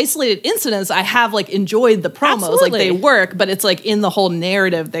 as isolated incidents, I have like enjoyed the promos. Like they work, but it's like in the whole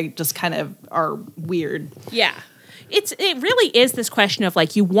narrative, they just kind of are weird. Yeah. It really is this question of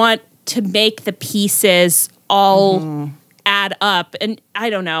like, you want to make the pieces all add up. And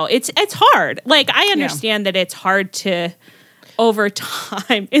I don't know, it's hard. Like I understand that it's hard to over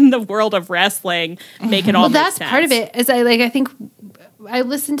time in the world of wrestling, make it all make sense. Part of it is I think I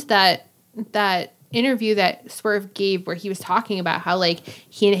listened to that interview that Swerve gave where he was talking about how like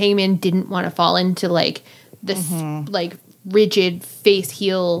he and Hangman didn't want to fall into like this like rigid face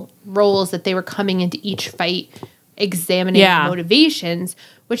heel roles, that they were coming into each fight examining motivations,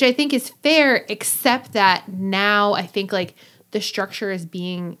 which I think is fair, except that now I think like the structure is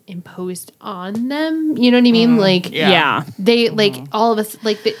being imposed on them. You know what I mean? Like they like all of a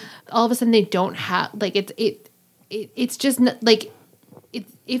sudden they don't have like it's just not, like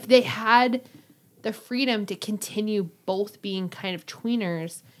if they had the freedom to continue both being kind of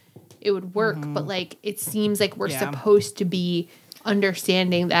tweeners, it would work. But like, it seems like we're supposed to be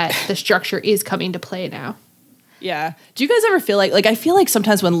understanding that the structure is coming to play now. Yeah. Do you guys ever feel like I feel like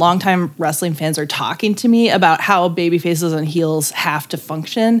sometimes when longtime wrestling fans are talking to me about how baby faces and heels have to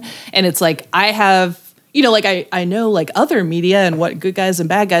function, and it's like I have, like I know like other media and what good guys and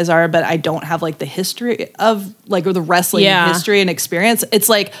bad guys are, but I don't have like the history of like, or the wrestling history and experience. It's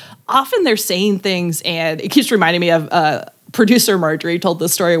like often they're saying things, and it keeps reminding me of producer Marjorie told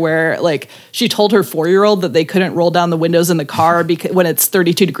this story where like she told her 4-year-old that they couldn't roll down the windows in the car because when it's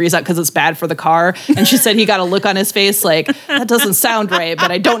 32 degrees out because it's bad for the car. And she said he got a look on his face like, that doesn't sound right,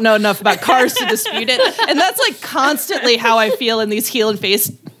 but I don't know enough about cars to dispute it. And that's like constantly how I feel in these heel and face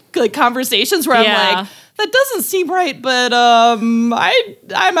like conversations where I'm like, that doesn't seem right, but I'm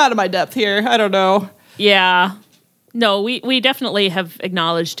out of my depth here. I don't know. Yeah. No, we definitely have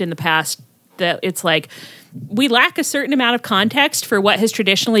acknowledged in the past that it's like, we lack a certain amount of context for what has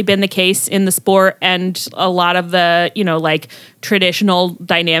traditionally been the case in the sport and a lot of the, like traditional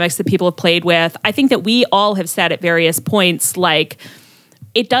dynamics that people have played with. I think that we all have said at various points, like,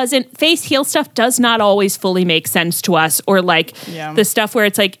 it doesn't, face heel stuff does not always fully make sense to us, or like the stuff where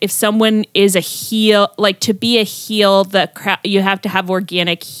it's like, if someone is a heel, like to be a heel, you have to have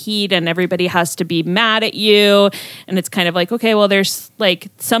organic heat and everybody has to be mad at you. And it's kind of like, okay, well, there's like,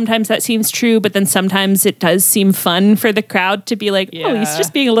 sometimes that seems true, but then sometimes it does seem fun for the crowd to be like, oh, he's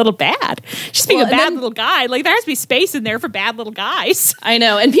just being a little bad. Just being a bad little guy. Like there has to be space in there for bad little guys. I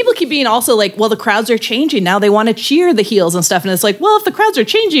know. And people keep being also like, well, the crowds are changing. Now they want to cheer the heels and stuff. And it's like, well, if the crowds are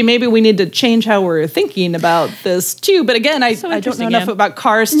changing, maybe we need to change how we're thinking about this too. But again, I don't know enough about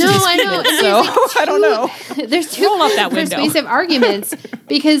cars to I know. It, so like I don't know. There's two persuasive arguments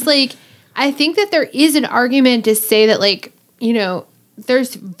because like I think that there is an argument to say that like,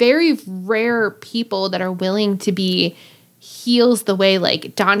 there's very rare people that are willing to be heels the way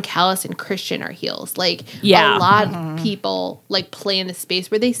like Don Callis and Christian are heels. Like a lot of people like play in the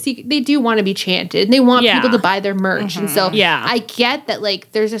space where they do want to be chanted and they want people to buy their merch. And so I get that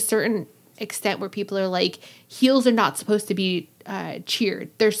like there's a certain extent where people are like, heels are not supposed to be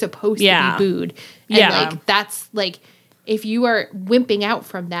cheered. They're supposed to be booed. And like that's like, if you are wimping out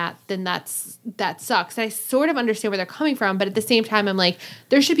from that, then that sucks. And I sort of understand where they're coming from, but at the same time I'm like,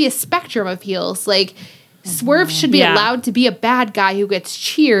 there should be a spectrum of heels. Like Swerve should be allowed to be a bad guy who gets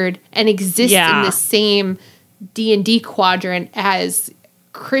cheered and exists in the same D&D quadrant as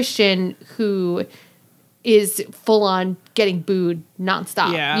Christian, who is full on getting booed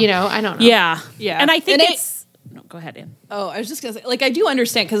nonstop. Yeah. I don't know. Yeah. And I think no, go ahead, Ann. Oh, I was just going to say, like, I do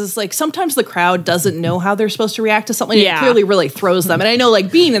understand because it's like sometimes the crowd doesn't know how they're supposed to react to something. And it clearly really throws them. And I know,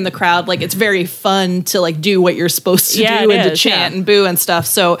 like, being in the crowd, like, it's very fun to, like, do what you're supposed to do and to chant and boo and stuff.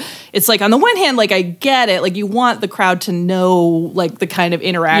 So it's like, on the one hand, like, I get it. Like, you want the crowd to know, like, the kind of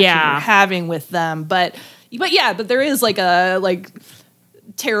interaction you're having with them. But there is, like, a, like,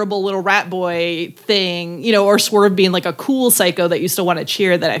 terrible little rat boy thing, or Swerve being like a cool psycho that you still want to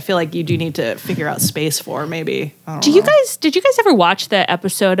cheer, that I feel like you do need to figure out space for, maybe. Did you guys ever watch the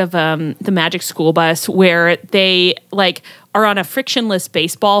episode of the Magic School Bus where they like are on a frictionless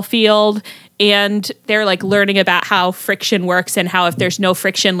baseball field and they're like learning about how friction works and how if there's no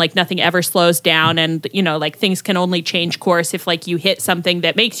friction, like nothing ever slows down and, like things can only change course if like you hit something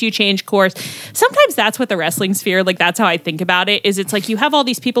that makes you change course. Sometimes that's what the wrestling sphere, like that's how I think about it, is it's like you have all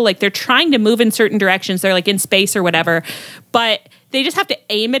these people, like they're trying to move in certain directions. They're like in space or whatever, but they just have to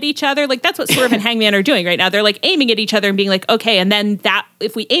aim at each other. Like that's what Swerve and Hangman are doing right now. They're like aiming at each other and being like, okay, and then that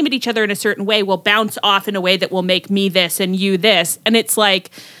if we aim at each other in a certain way, we'll bounce off in a way that will make me this and you this. And it's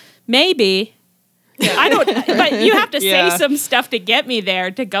like, maybe. I don't, but you have to say some stuff to get me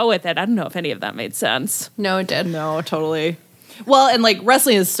there to go with it. I don't know if any of that made sense. No, it did. No, totally. Well, and like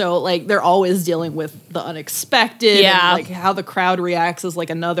wrestling is so like they're always dealing with the unexpected. And, like how the crowd reacts is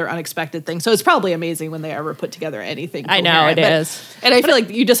like another unexpected thing. So it's probably amazing when they ever put together anything. I know it is. And I feel like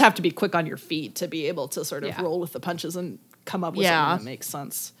you just have to be quick on your feet to be able to sort of roll with the punches and come up with something that makes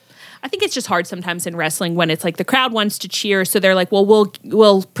sense. I think it's just hard sometimes in wrestling when it's like the crowd wants to cheer, so they're like, well,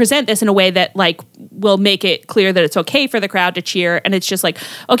 we'll present this in a way that like will make it clear that it's okay for the crowd to cheer, and it's just like,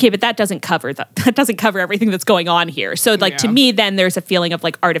 okay, but that doesn't cover everything that's going on here. So like to me, then there's a feeling of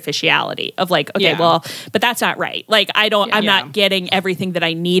like artificiality of like, okay, well, but that's not right. Like I'm not getting everything that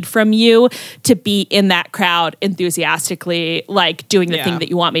I need from you to be in that crowd enthusiastically, like doing the thing that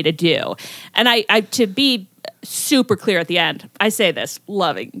you want me to do. And I to be super clear at the end, I say this,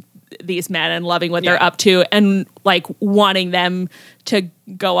 loving these men and loving what they're up to and like wanting them to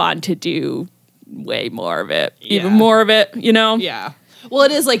go on to do way more of it, even more of it, Yeah. Well,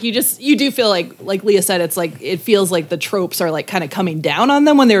 it is like you do feel like Leah said, it's like it feels like the tropes are like kind of coming down on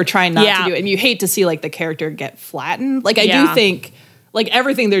them when they were trying not to do it, and you hate to see like the character get flattened. Like I do think like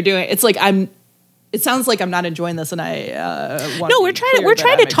everything they're doing, it's like it sounds like I'm not enjoying this, and we're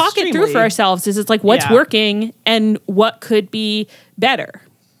trying to talk it through for ourselves. Is it's like what's working and what could be better,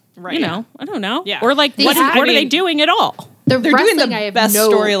 right? You know, I don't know, or like what are they doing at all? They're doing the best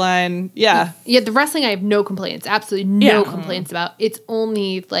storyline. Yeah. The wrestling I have no complaints. Absolutely no complaints about. It's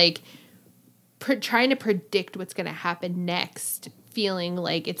only like trying to predict what's going to happen next, feeling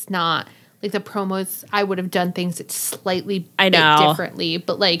like it's not like the promos. I would have done things slightly differently,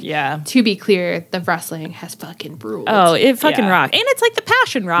 but like to be clear, the wrestling has fucking ruled. Oh, it fucking rocks, and it's like the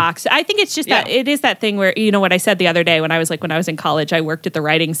passion rocks. I think it's just that it is that thing where, you know what I said the other day when I was in college, I worked at the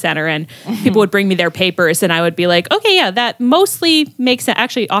writing center, and people would bring me their papers, and I would be like, okay, yeah, that mostly makes sense.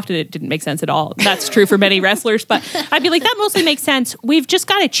 Actually, often it didn't make sense at all. That's true for many wrestlers, but I'd be like, that mostly makes sense. We've just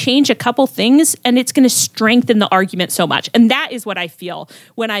got to change a couple things, and it's going to strengthen the argument so much. And that is what I feel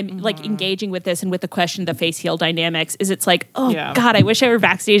when I'm like engaging with this and with the question of the face heel dynamics. Is it's like, God, I wish I were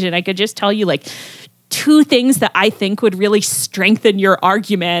backstage and I could just tell you like 2 things that I think would really strengthen your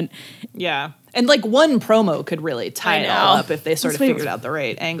argument. Yeah. And like one promo could really tie it all up if they sort of figured out the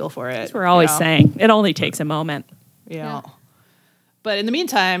right angle for it. That's what we're always saying. It only takes a moment. Yeah. But in the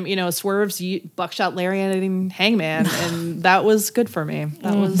meantime, you know, Swerve's buckshot lariating Hangman, and that was good for me.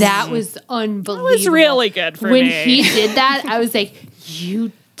 That was unbelievable. That was really good for me. When he did that, I was like,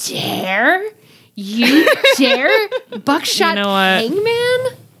 you dare buckshot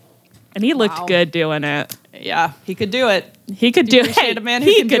Hangman? And he looked good doing it. Yeah, he could do it. He could do it. A man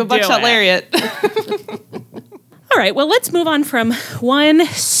who can do a buckshot lariat. All right, well, let's move on from one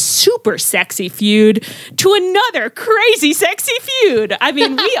super sexy feud to another crazy sexy feud. I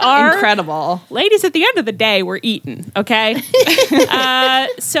mean, we are incredible. Ladies, at the end of the day, we're eating, okay?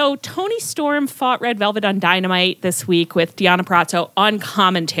 So Toni Storm fought Red Velvet on Dynamite this week with Deonna Purrazzo on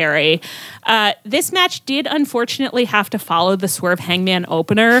commentary. This match did unfortunately have to follow the Swerve Hangman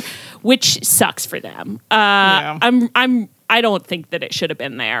opener, which sucks for them. I don't think that it should have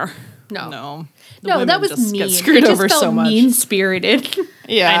been there. No, that was mean. Screwed over so much. Mean-spirited.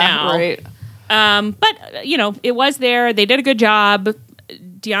 Yeah, I know. Right. But you know, it was there. They did a good job.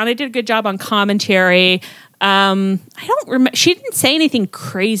 Deonna did a good job on commentary. I don't remember. She didn't say anything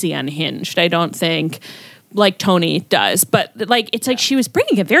crazy unhinged, I don't think, like Toni does. But like, it's like she was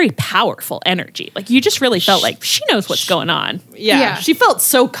bringing a very powerful energy. Like you just really felt like she knows what's going on. Yeah. She felt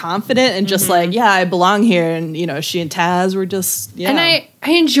so confident and just like, I belong here. And you know, she and Taz were just, And I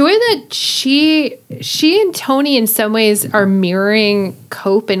enjoy that she and Toni in some ways are mirroring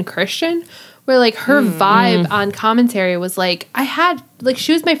Cope and Christian, where like her vibe on commentary was like,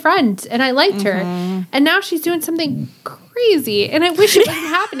 she was my friend and I liked her. And now she's doing something crazy and I wish it wasn't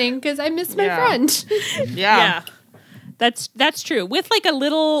happening because I miss my friend. Yeah. That's true. With like a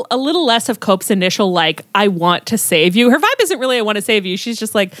little less of Cope's initial like, I want to save you. Her vibe isn't really I want to save you. She's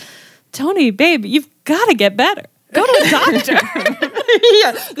just like, Toni, babe, you've got to get better. Go to a doctor.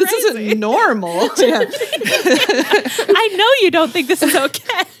 This isn't normal. Yeah. I know you don't think this is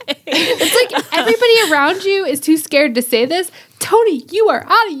okay. It's like everybody around you is too scared to say this. Toni, you are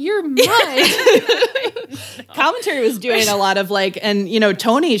out of your mind. Commentary was doing a lot of like, and you know,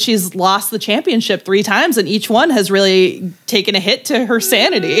 Toni, she's lost the championship 3 times, and each one has really taken a hit to her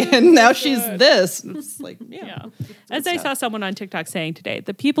sanity, and now she's this. It's like, As I saw someone on TikTok saying today,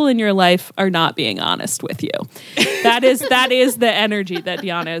 the people in your life are not being honest with you. That is the energy that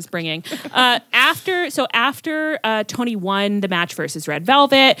Deonna is bringing. After Toni won the match versus Red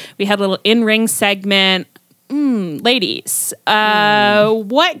Velvet, we had a little in-ring segment. Ladies,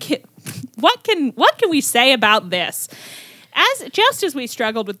 what can we say about this? Just as we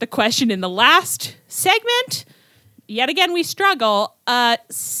struggled with the question in the last segment, yet again we struggle.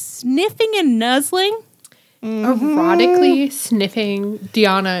 Sniffing and nuzzling, erotically sniffing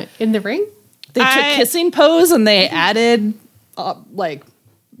Deonna in the ring. They took kissing pose and they added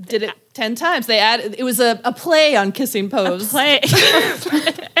did it 10 times. They added it was a play on kissing pose. A play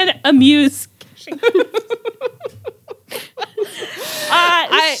and amuse.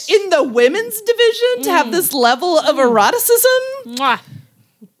 In the women's division to have this level of eroticism.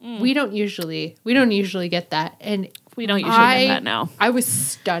 We don't usually get that, and we don't usually get that now. I was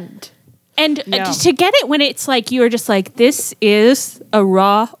stunned. And to get it when it's like you are just like, this is a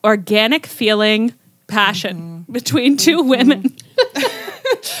raw, organic feeling, passion between 2 women.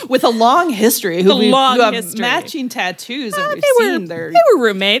 With a long history, who have matching tattoos, and they were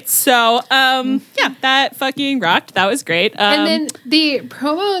roommates. So that fucking rocked. That was great. And then the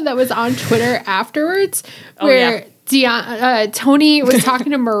promo that was on Twitter afterwards, where Tony was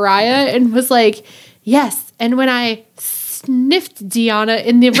talking to Mariah and was like, yes. And when I sniffed Deanna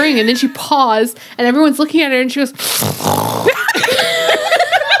in the ring, and then she paused, and everyone's looking at her, and she goes,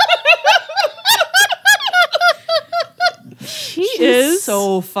 She is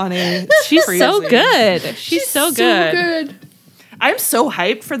so funny. She's Crazy. so good. She's so good. I'm so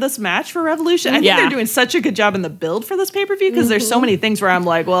hyped for this match for Revolution. I think Yeah. they're doing such a good job in the build for this pay-per-view because there's so many things where I'm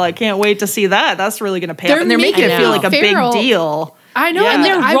like, well, I can't wait to see that. That's really going to pay off. And they're making it feel like a big deal. I know, Yeah. and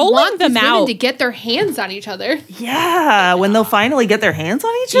They're I rolling want them these women out. to get their hands on each other. Yeah, when they'll finally get their hands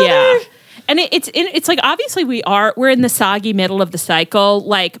on each Yeah. other. And it's like, obviously we're in the soggy middle of the cycle,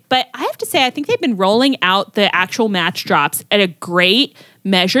 like, but I have to say, I think they've been rolling out the actual match drops at a great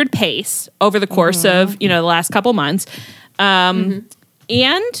measured pace over the course of, the last couple months. And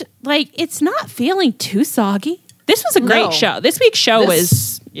like, it's not feeling too soggy. This was a great show. This week's show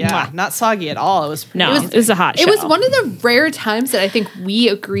was not soggy at all. It was it was a hot show. It was one of the rare times that I think we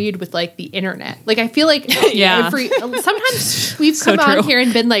agreed with like the internet. Like I feel like sometimes we've come on here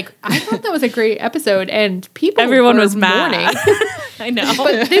and been like, I thought that was a great episode, and everyone were was mad. mourning. I know.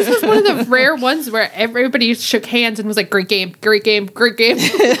 But this was one of the rare ones where everybody shook hands and was like, great game, great game, great game.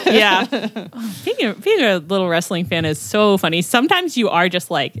 Yeah. Being a little wrestling fan is so funny. Sometimes you are just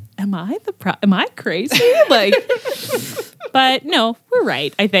like, am I crazy? Like, but no, we're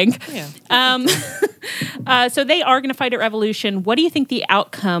right, I think. Yeah. So they are going to fight at Revolution. What do you think the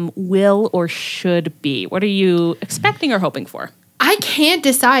outcome will or should be? What are you expecting or hoping for? I can't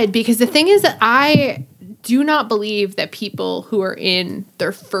decide because the thing is that I do not believe that people who are in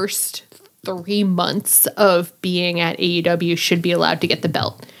their first 3 months of being at AEW should be allowed to get the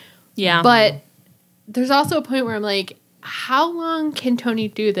belt. Yeah. But there's also a point where I'm like, how long can Tony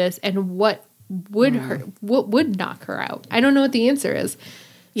do this, and what would knock her out? I don't know what the answer is.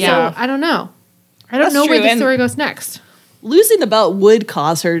 Yeah. So I don't know. I don't That's know where true, the and- story goes next. Losing the belt would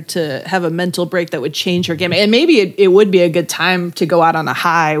cause her to have a mental break that would change her game. And maybe it would be a good time to go out on a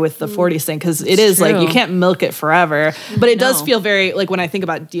high with the 40s thing, because it is like, true. you can't milk it forever. But it does No. feel very, like when I think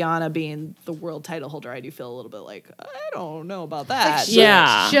about Deanna being the world title holder, I do feel a little bit like, I don't know about that.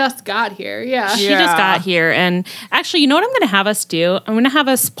 Yeah. Just got here. Yeah. She just got here. And actually, you know what I'm going to have us do? I'm going to have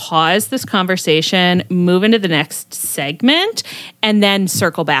us pause this conversation, move into the next segment, and then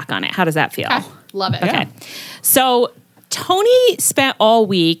circle back on it. How does that feel? Okay. Love it. Okay. So Tony spent all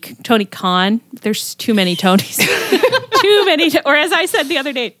week, Tony Khan, there's too many Tonys. Or as I said the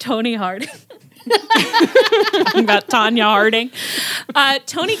other day, Tony Harding. Talking about Tanya Harding.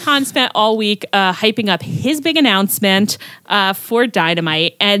 Tony Khan spent all week hyping up his big announcement for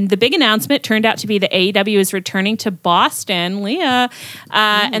Dynamite. And the big announcement turned out to be that AEW is returning to Boston, Leah.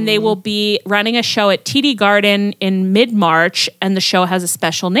 And they will be running a show at TD Garden in mid-March. And the show has a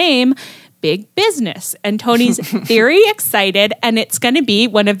special name, Big Business. And Tony's very excited, and it's going to be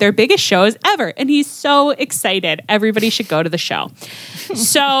one of their biggest shows ever. And he's so excited. Everybody should go to the show.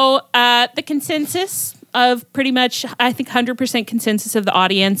 So the consensus of pretty much, I think 100% consensus of the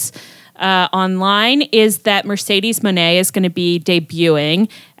audience online is that Mercedes Moné is going to be debuting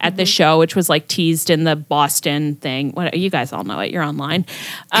at the show, which was like teased in the Boston thing. What, you guys all know it. You're online.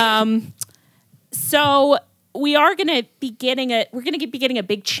 So we are going to be getting a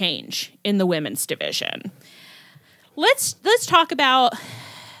big change in the women's division. Let's talk about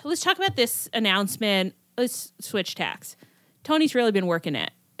this announcement. Let's switch tacks. Tony's really been working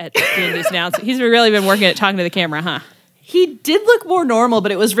at doing these announcements. He's really been working at talking to the camera, huh? He did look more normal,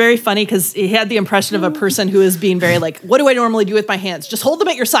 but it was very funny because he had the impression of a person who is being very like, what do I normally do with my hands? Just hold them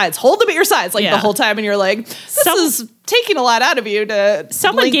at your sides. Hold them at your sides. Like the whole time. And you're like, this is taking a lot out of you to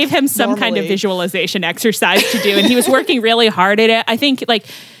Someone blink gave him some kind of normally. visualization exercise to do, and he was working really hard at it. I think, like,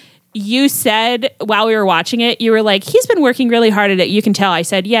 you said while we were watching it, you were like, he's been working really hard at it. You can tell. I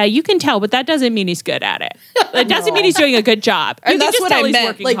said, yeah, you can tell, but that doesn't mean he's good at it. It doesn't mean he's doing a good job. You And can that's just what tell I he's meant.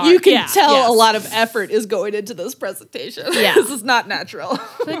 working Like, hard. you can Yeah, tell yes. a lot of effort is going into this presentation. Yeah. This is not natural.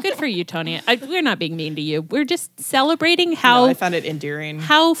 But good for you, Tony. We're not being mean to you. We're just celebrating No, how I found it endearing.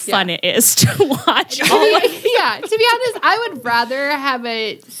 how fun it is to watch. To be honest, I would rather have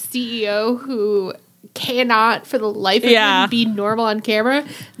a CEO who cannot for the life of him be normal on camera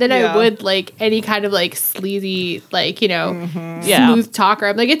than I would like any kind of like sleazy, like, smooth talker.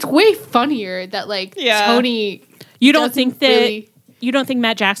 I'm like, it's way funnier that like Tony You don't think that really... you don't think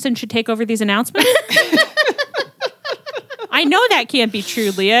Matt Jackson should take over these announcements? I know that can't be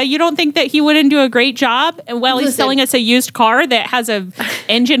true, Leah. You don't think that he wouldn't do a great job while he's selling us a used car that has a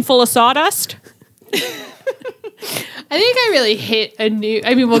engine full of sawdust? I think I really hit a new.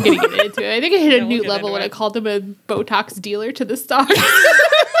 I mean, we'll get into it. I think I hit a new level when I called him a Botox dealer to the stars.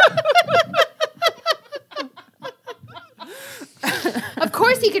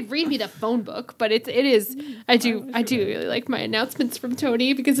 course he could read me the phone book, but it is. I do really like my announcements from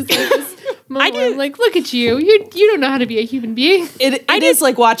Tony because it's like this moment where I'm like, look at you. You don't know how to be a human being. It is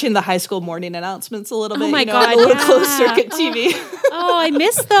like watching the high school morning announcements a little bit. my you know, God, a little yeah. closed circuit TV. Oh, I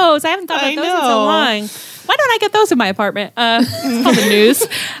miss those. I haven't thought about those in so long. Why don't I get those in my apartment? It's called the news.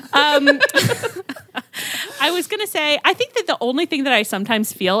 I was going to say, I think that the only thing that I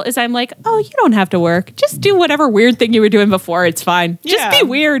sometimes feel is I'm like, oh, you don't have to work. Just do whatever weird thing you were doing before. It's fine. Just be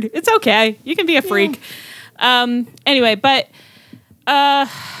weird. It's okay. You can be a freak. Anyway, but...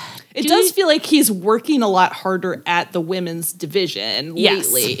 It does feel like he's working a lot harder at the women's division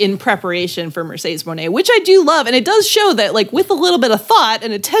lately in preparation for Mercedes Moné, which I do love. And it does show that, like, with a little bit of thought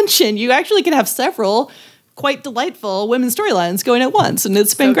and attention, you actually can have several quite delightful women's storylines going at once. And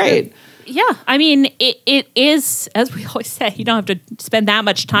it's been great. Yeah, I mean, it is, as we always say, you don't have to spend that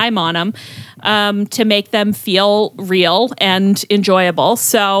much time on them to make them feel real and enjoyable.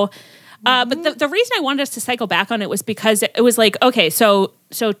 So... but the reason I wanted us to cycle back on it was because it was like, okay, so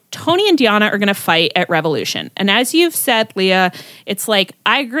Tony and Deonna are going to fight at Revolution. And as you've said, Leah, it's like,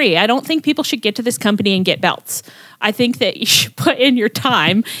 I agree. I don't think people should get to this company and get belts. I think that you should put in your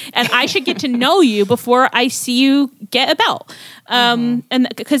time and I should get to know you before I see you get a belt. And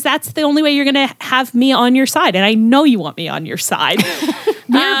because that's the only way you're going to have me on your side. And I know you want me on your side.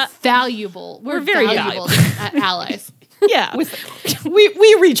 We're valuable. We're very valuable allies. Yeah.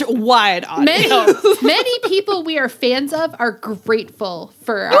 We reach wide audience. Many people we are fans of are grateful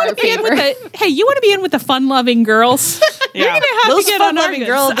for our favor. Hey, you want to be in with the fun-loving girls? You're going to have Those to get on our fun-loving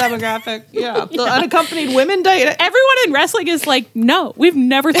girl demographic. Yeah. The unaccompanied women date. Everyone in wrestling is like, no, we've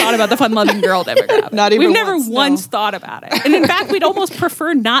never thought about the fun-loving girl demographic. Not even We've never once thought about it. And in fact, we'd almost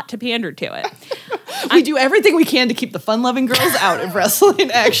prefer not to pander to it. We do everything we can to keep the fun-loving girls out of wrestling,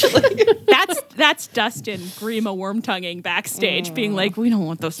 actually. That's Dustin Grima worm-tonguing backstage, being like, we don't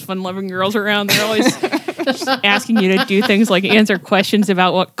want those fun-loving girls around. They're always just asking you to do things like answer questions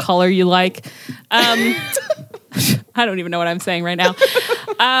about what color you like. I don't even know what I'm saying right now.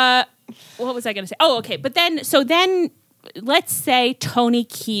 What was I going to say? Oh, okay. But then let's say Tony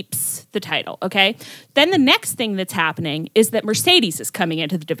keeps the title, okay? Then the next thing that's happening is that Mercedes is coming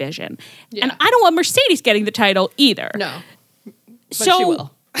into the division. Yeah. And I don't want Mercedes getting the title either. No. But she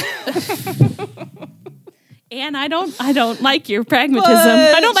will. And I don't like your pragmatism.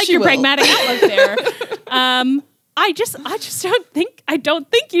 I don't like your pragmatic outlook there. I don't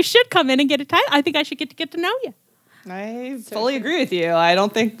think you should come in and get a title. I think I should get to know you. I fully agree with you. I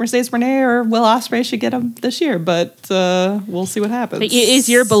don't think Mercedes Moné or Will Ospreay should get them this year, but we'll see what happens. But it is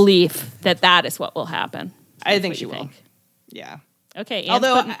your belief that is what will happen? I think she will. Yeah. Okay.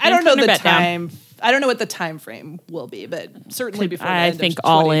 Although I don't know the time. I don't know what the time frame will be, but certainly before the end of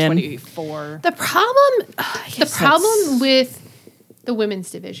all in 2024. The problem with the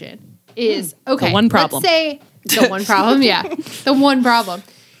women's division is okay. The one problem. Let's say the one problem. Yeah, the one problem.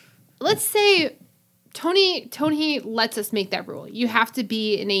 Let's say Tony lets us make that rule. You have to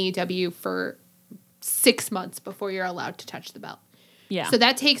be in AEW for 6 months before you're allowed to touch the belt. Yeah. So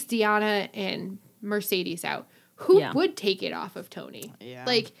that takes Deonna and Mercedes out. Who would take it off of Tony? Yeah.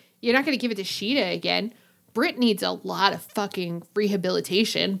 Like, you're not going to give it to Shida again. Britt needs a lot of fucking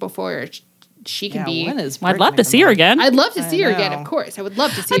rehabilitation before she can be. I'd love to see her again. I'd love to see her again, of course. I would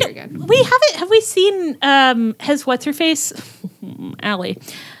love to see her again. Have we seen, has what's her face? Allie.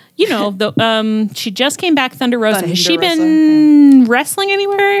 You know, she just came back, Thunder Rosa. Has she been wrestling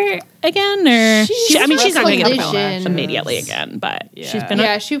anywhere again? Or she's not going to get a belt immediately again, but she's been.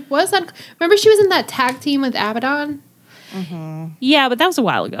 Yeah, she was on. Remember, she was in that tag team with Abaddon. Mm-hmm. Yeah, but that was a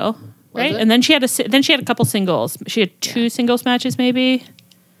while ago, right? And then she had a couple singles. She had 2 singles matches, maybe.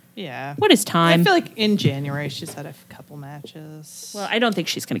 Yeah. What is time? I feel like in January she's had a couple matches. Well, I don't think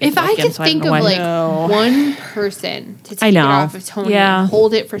she's going to get. If I could think of one person to take it off of Tony and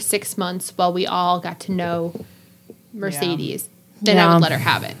hold it for 6 months while we all got to know Mercedes, then I would let her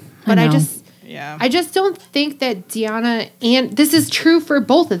have it. But I just don't think that Deonna, and this is true for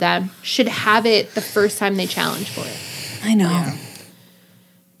both of them, should have it the first time they challenge for it. I know. Yeah.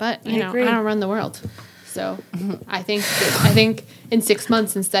 But I don't run the world. So I think in 6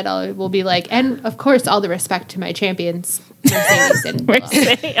 months instead we'll be like, and of course all the respect to my champions, Mercedes and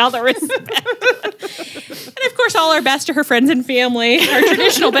all the respect. And of course all our best to her friends and family, our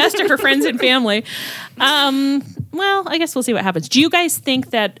traditional best to her friends and family. Well, I guess we'll see what happens. Do you guys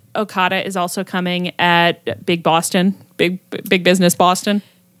think that Okada is also coming at Big Boston, big business Boston?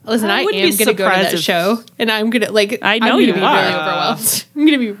 Listen, I am going to go to that show, and I'm going to, like, I know I'm you gonna be are. really overwhelmed. I'm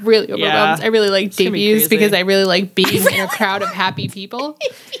going to be really overwhelmed. Yeah. I really like gonna be debuts crazy. because I really like being in a crowd of happy people.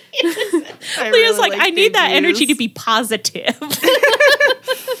 Leah's like, I need that energy to be positive.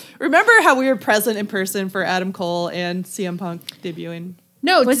 Remember how we were present in person for Adam Cole and CM Punk debuting?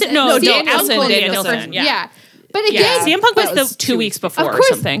 No, Was it? No, Danielson. Danielson, yeah. Yeah. But again, CM Punk That was was the 2 weeks before of or course,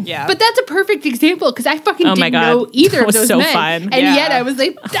 something. Yeah. But that's a perfect example because I fucking Oh my didn't God. know either That of was those so men. fun. And Yeah. yet I was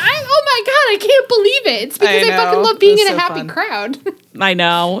like, oh my God, I can't believe it. It's because I fucking know. love being It was in a so happy fun. crowd. I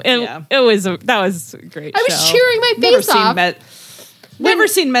know. Yeah. That was a great I was show. cheering my Never face off. never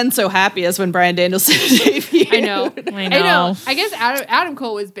seen men so happy as when Bryan Danielson debuted. I know. I know. I guess Adam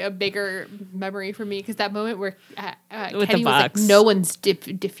Cole was a bigger memory for me because that moment where With Kenny the was like, Bucks. no one's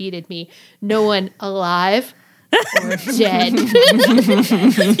defeated me. No one alive or dead.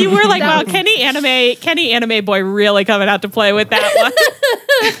 You were like, wow, Kenny anime boy really coming out to play with that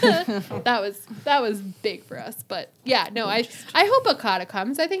one. that was big for us. But yeah, no, I hope Okada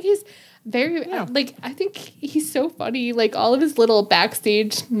comes. I think he's very I think he's so funny. Like all of his little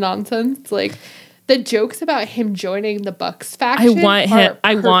backstage nonsense, like the jokes about him joining the Bucks faction. I want him. are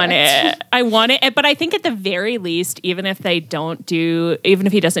I want perfect. it. I want it. But I think at the very least, even if he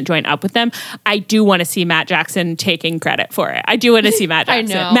doesn't join up with them, I do want to see Matt Jackson taking credit for it. I do want to see Matt I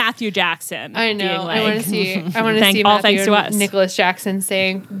Jackson, know. Matthew Jackson. I know. being I want to see. I want to Thank- see all Matthew thanks to and us. Nicholas Jackson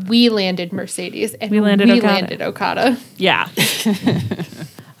saying, "We landed Mercedes and we landed landed Okada." Yeah.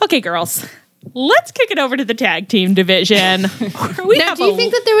 Okay, girls. Let's kick it over to the tag team division. We Now, have do you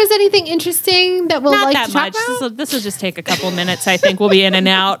think that there was anything interesting that we'll not like that to talk much. about? This will just take a couple minutes. I think we'll be in and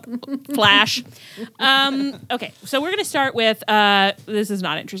out. Flash. Okay, so we're going to start with this is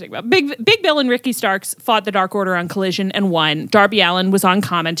not interesting, but Big Bill and Ricky Starks fought the Dark Order on Collision and won. Darby Allin was on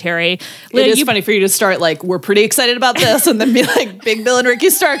commentary. It is funny for you to start like, we're pretty excited about this, and then be like, Big Bill and Ricky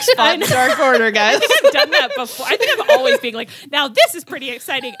Starks fought the Dark Order, guys. I've done that before. I think I'm always being like, now this is pretty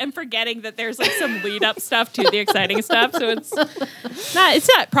exciting, and forgetting that there's like some lead up stuff to the exciting stuff. So it's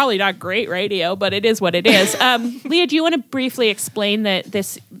probably not great radio, but it is what it is. Leah, do you want to briefly explain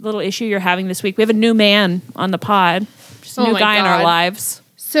this little issue you're having this week? We have a new man on the pod, just a Oh new my guy in our God. lives.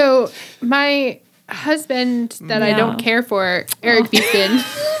 So my husband that I don't care for, Eric Beeston.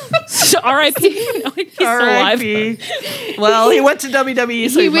 So, R.I.P. He's still alive. Well, he went to WWE,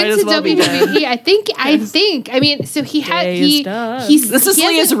 so he might went as to well be dead. WWE. I think. I mean, so he had Dazed up. This is he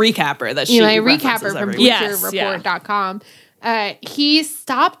has Leah's a- recapper that she my references recapper from every week. Yes, yeah. BleacherReport.com. He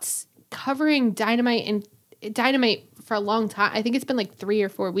stopped covering Dynamite for a long time. I think it's been like 3 or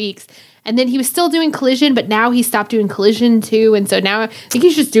 4 weeks. And then he was still doing Collision, but now he stopped doing Collision too. And so now I think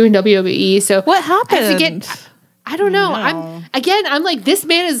he's just doing WWE. So What happened? I forget. I don't know. I'm like, this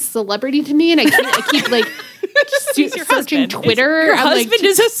man is a celebrity to me, and I keep like He's your searching husband. Twitter. Your I'm like, husband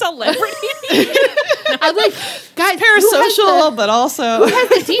is a celebrity. I'm like, guys, Parasocial, but also who has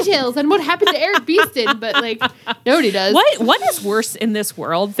the details and what happened to Eric Beeston? But like, nobody does. What is worse in this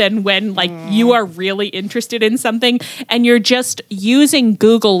world than when like you are really interested in something and you're just using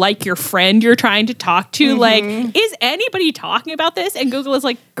Google like your friend you're trying to talk to? Like, is anybody talking about this? And Google is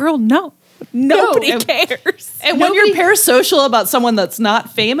like, girl, no. Nobody cares. And when you're parasocial about someone that's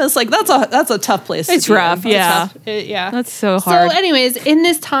not famous, like that's a tough place. It's to be rough, in. yeah. Yeah. That's so hard. So, anyways, in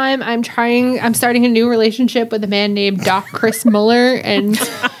this time, I'm starting a new relationship with a man named Doc Chris Muller, and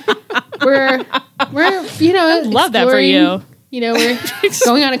we're love that for exploring, you. You know, we're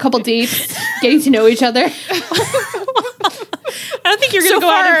going on a couple dates, getting to know each other. I don't think you're going to So go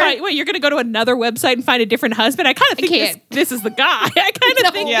out and far- find. Wait, you're going to go to another website and find a different husband? I kind of think can't. this is the guy. I kind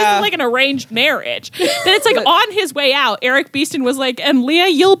of think this Yeah. is like an arranged marriage. That it's like on his way out, Eric Beeston was like, "And Leah,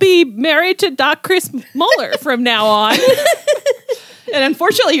 you'll be married to Doc Chris Muller from now on." And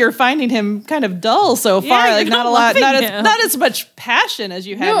unfortunately, you're finding him kind of dull so far. you're like not not a lot, loving him. not as much passion as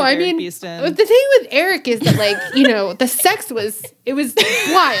you had. No, with I Eric mean, Beeston. the thing with Eric is that, like, you know, the sex was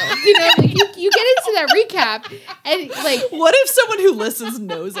wild. You know, like, you get into that recap, and like, What if someone who listens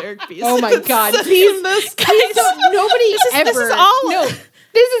knows Eric Beeston? oh my God, please, this nobody ever. This is all. No,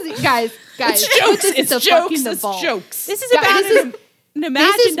 this is guys. It's jokes. This It's is jokes. the It's ball. jokes. This is Guys, about this an is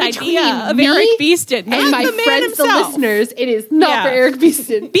imagined between idea of me Eric Beeston not and my the man friends, the himself. listeners. It is not Yeah. for Eric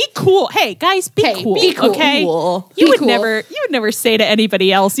Beeston. Be cool. Hey guys, be Hey, cool. be cool. Okay. Cool. You Be would cool. never say to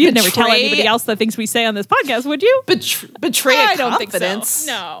anybody else. You'd never tell Betray- anybody else the things we say on this podcast, would you? Betray I a don't think confidence.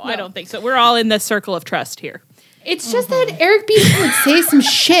 so. No, I don't think so. We're all in the circle of trust here. It's just that Eric Beeston would say some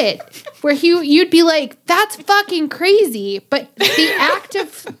shit where you'd be like, "That's fucking crazy," but the act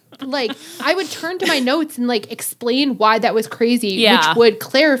of like, I would turn to my notes and like explain why that was crazy, Yeah. which would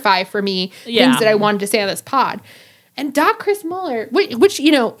clarify for me Yeah. things that I wanted to say on this pod. And Chris Muller, which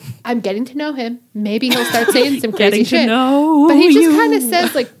I'm getting to know him. Maybe he'll start saying some crazy shit. But he just kind of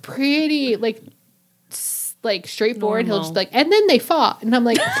says like pretty like straightforward. Normal. He'll just like, and then they fought, and I'm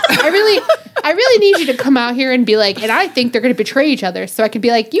like, I really need you to come out here and be like, and I think they're gonna betray each other, so I could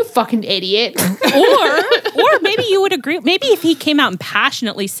be like, you fucking idiot. or maybe you would agree. Maybe if he came out and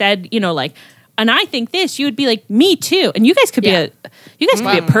passionately said, like, and I think this, you would be like, me too, and you guys could be a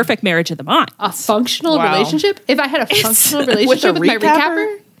perfect marriage of the mind. A functional Wow. relationship. If I had a functional relationship with my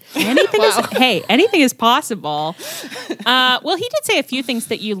recapper? recapper. Anything is possible. Well, he did say a few things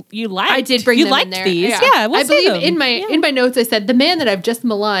that you liked. I did bring you them liked in there. these. Yeah, Yeah, we'll I say believe them. in my notes I said the man that I've just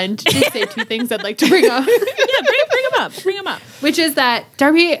maligned did say two things I'd like to bring up. bring him up. Which is that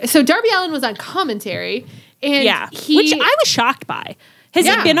Darby Allin was on commentary, and which I was shocked by. Has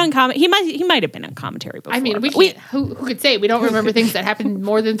he Yeah. been on comment? He might have been on commentary before. I mean, we but can't. Who could say? We don't remember things that happened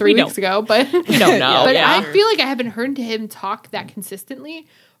more than 3 We weeks ago, but we don't know. But yeah. I feel like I haven't heard him talk that consistently.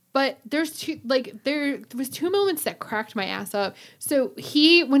 But there was two moments that cracked my ass up. So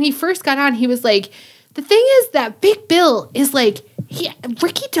when he first got on, he was like, the thing is that Big Bill is like,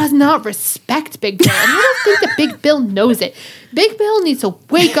 Ricky does not respect Big Bill. And I don't think that Big Bill knows it. Big Bill needs to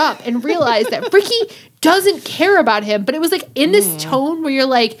wake up and realize that Ricky doesn't care about him. But it was like in this tone where you're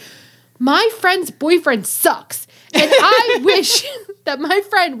like, my friend's boyfriend sucks. And I wish that my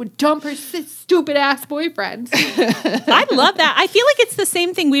friend would dump her stupid ass boyfriend. I love that. I feel like it's the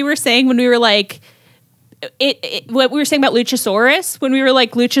same thing we were saying when we were like, what we were saying about Luchasaurus, when we were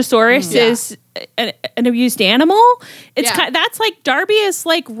like, Luchasaurus is an abused animal. It's that's like Darby is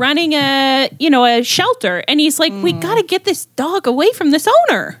like running a shelter, and he's like, we got to get this dog away from this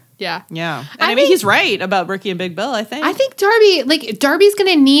owner. Yeah. Yeah. And I mean, he's right about Ricky and Big Bill, I think. I think Darby's going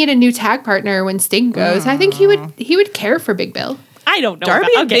to need a new tag partner when Sting goes. I think he would care for Big Bill. I don't know.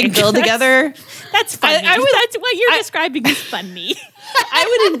 Darby and Big Bill together. That's funny. That's what you're describing is funny.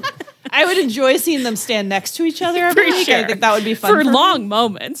 I would enjoy seeing them stand next to each other every week. Sure. I think that would be fun for long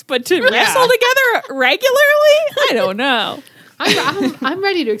moments, but to wrestle together regularly, I don't know. I'm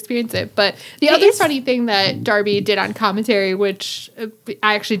ready to experience it. But the other funny thing that Darby did on commentary, which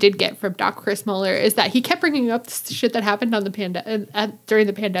I actually did get from Chris Muller, is that he kept bringing up shit that happened on the during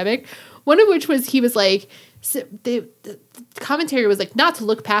the pandemic. One of which was he was like, the commentary was like not to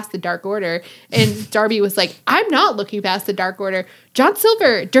look past the Dark Order, and Darby was like, I'm not looking past the Dark Order. John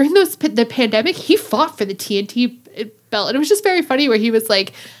Silver during the pandemic, he fought for the TNT belt, and it was just very funny where he was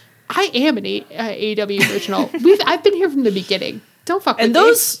like, I am an AEW original. I've been here from the beginning. Don't fuck with me.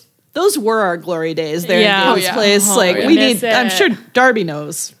 And those were our glory days there in Daly's place. We need. I'm sure Darby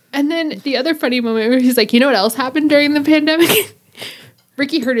knows. And then the other funny moment where he's like, you know what else happened during the pandemic?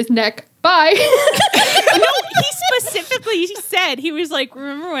 Ricky hurt his neck. Bye. No, he specifically said, he was like,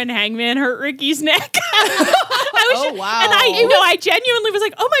 remember when Hangman hurt Ricky's neck? Wow. And I genuinely was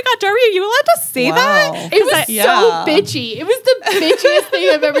like, oh my God, Darby, are you allowed to say that? It was so bitchy. It was the bitchiest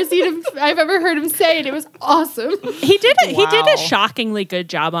thing I've ever heard him say, and it was awesome. He did a shockingly good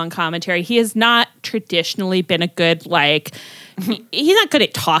job on commentary. He has not traditionally been a good, he's not good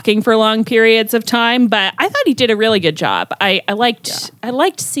at talking for long periods of time, but I thought he did a really good job. I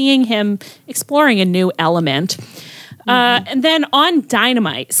liked seeing him exploring a new element. And then on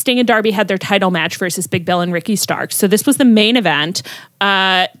Dynamite, Sting and Darby had their title match versus Big Bill and Ricky Starks. So this was the main event.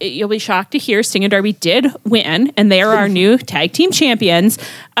 You'll be shocked to hear Sting and Darby did win, and they are our new tag team champions.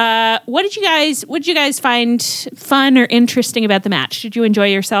 What did you guys find fun or interesting about the match? Did you enjoy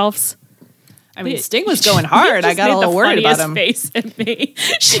yourselves? I mean, Sting was going hard. I got a little worried about him. Face at me.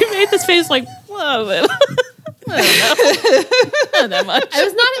 She made this face like, whoa. Not that much. I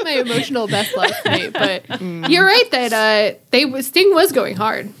was not at my emotional best last night, but you're right that Sting was going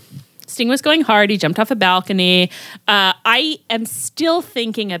hard. Sting was going hard. He jumped off a balcony. I am still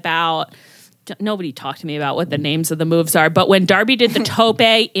thinking about. Nobody talked to me about what the names of the moves are, but when Darby did the tope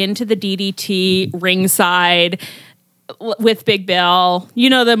into the DDT ringside with Big Bill, you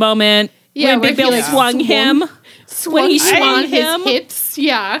know the moment. Yeah, when Big Bill swung him. When he swung him. His hips.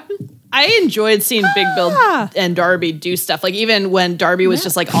 Yeah. I enjoyed seeing Big Bill and Darby do stuff. Like even when Darby was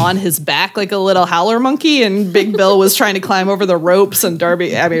just like on his back like a little howler monkey, and Big Bill was trying to climb over the ropes, and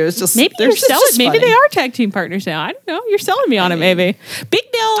Darby, I mean, it was just maybe you're selling. Maybe they are tag team partners now. I don't know. You're selling me on it. Maybe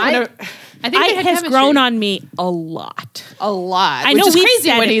Big Bill. I think they had has chemistry. grown on me a lot. I know which is we've crazy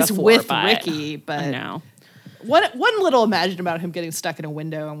said when it he's before, with but Ricky, but I know. One little imagine about him getting stuck in a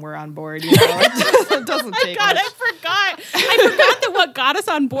window and we're on board. You know, it doesn't take much. I forgot that what got us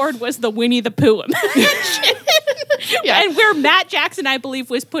on board was the Winnie the Pooh image. Yeah. And where Matt Jackson, I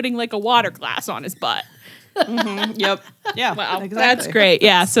believe, was putting like a water glass on his butt. Yep. Yeah. Wow. Exactly. That's great.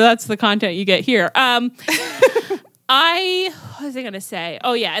 Yeah. So that's the content you get here. what was I going to say?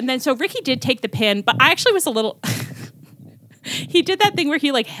 Oh, yeah. And then so Ricky did take the pin, but I actually was a little... He did that thing where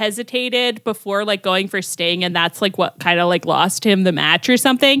he like hesitated before like going for Sting, and that's like what kind of like lost him the match or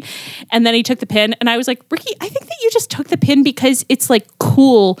something. And then he took the pin, and I was like, Ricky, I think that you just took the pin because it's like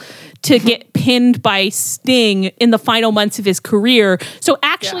cool to get pinned by Sting in the final months of his career. So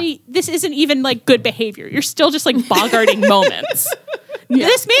actually, this isn't even like good behavior. You're still just like bogarting moments.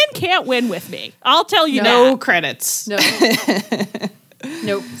 This man can't win with me. I'll tell you No that. credits. No.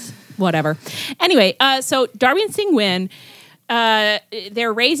 Nope. Whatever. Anyway, so Darby and Sting win.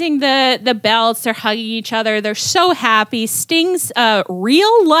 They're raising the belts. They're hugging each other. They're so happy. Sting's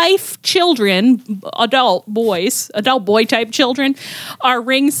real life children, adult boy type children, are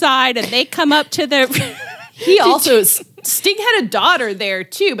ringside, and they come up to the. He also Sting had a daughter there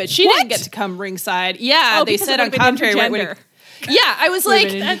too, but she didn't get to come ringside. Yeah, Oh, they because said it on would've been commentary right when intergender. yeah, I was like,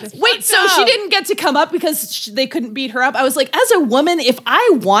 wait, so she didn't get to come up because they couldn't beat her up? I was like, as a woman, if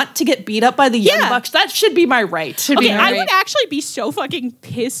I want to get beat up by the Young Bucks, that should be my right. Okay, I would actually be so fucking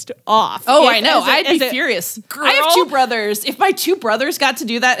pissed off. Oh, if- I know. as a- I'd as be a furious. girl. I have two brothers. If my two brothers got to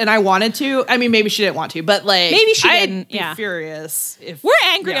do that and I wanted to, I mean, maybe she didn't want to, but like, Maybe she I'd didn't, be yeah. furious. If We're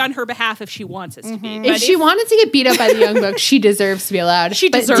angry on her behalf if she wants us to be. If But she wanted to get beat up by the Young Bucks, she deserves to be allowed. She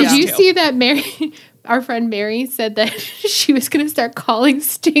But deserves Did you to. see that Mary, our friend Mary, said that she was going to start calling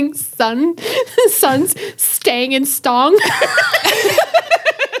Sting's sons Stang and Stong?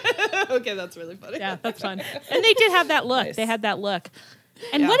 okay, that's really funny. Yeah, that's fun. And they did have that look. Nice. They had that look.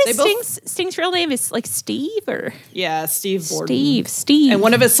 And Yeah, what is they both- Sting's real name? Is like Steve or Yeah, Steve Borden. Steve. And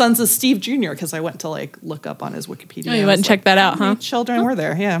one of his sons is Steve Jr. because I went to like look up on his Wikipedia. Oh, you I went was and checked that out, how many huh? Children were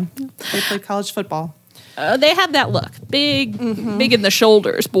there, yeah. They played college football. They have that look, big in the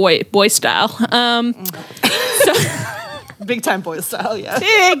shoulders, boy style. Big time boy style, yeah.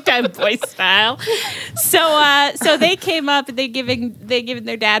 Big time boy style. So they came up. They giving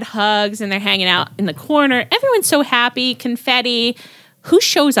their dad hugs, and they're hanging out in the corner. Everyone's so happy, confetti. Who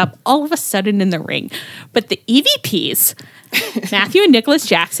shows up all of a sudden in the ring? But the EVPs, Matthew and Nicholas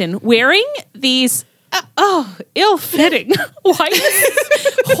Jackson, wearing these ill-fitting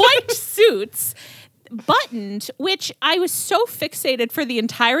white suits. Buttoned, which I was so fixated for the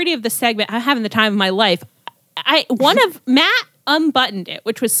entirety of the segment. I'm having the time of my life. Matt unbuttoned it,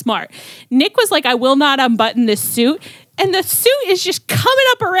 which was smart. Nick was like, I will not unbutton this suit. And the suit is just coming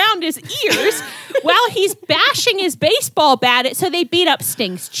up around his ears while he's bashing his baseball bat. So they beat up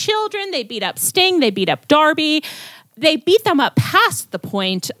Sting's children. They beat up Sting. They beat up Darby. They beat them up past the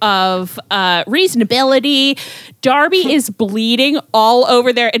point of reasonability. Darby is bleeding all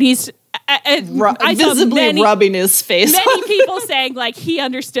over there, and he's I saw visibly rubbing his face. Many people saying like he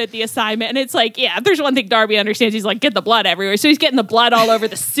understood the assignment, and it's like, yeah, if there's one thing Darby understands, he's like, get the blood everywhere. So he's getting the blood all over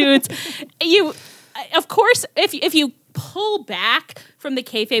the suits. Of course, if you pull back from the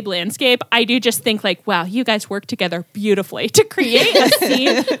kayfabe landscape, I do just think like, wow, you guys work together beautifully to create a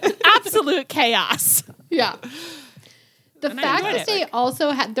scene, absolute chaos. Yeah. The fact enjoyed that it. they also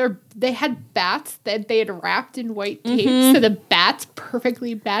had they had bats that they had wrapped in white tape, so the bats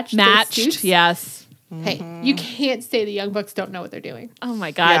perfectly matched their suits. Yes. Hey, you can't say the Young Bucks don't know what they're doing. Oh my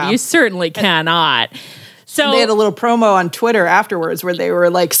God, Yeah. you certainly cannot. So They had a little promo on Twitter afterwards where they were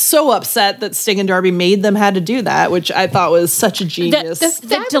like so upset that Sting and Darby made them had to do that, which I thought was such a genius. the fact that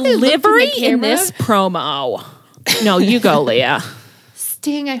they looked in the delivery in camera- this promo. No, you go, Leah.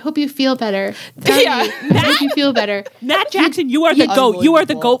 Sting, I hope you feel better. Darby, I hope you feel better. Matt Jackson, you are the goat. You are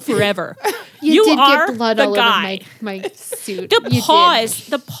the goat forever. You did are get blood the all guy. over my suit. The You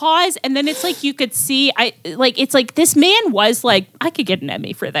pause, and then it's like you could see. It's like this man was like, I could get an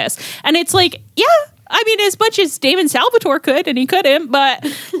Emmy for this, and it's like, yeah. I mean, as much as Damon Salvatore could, and he couldn't, but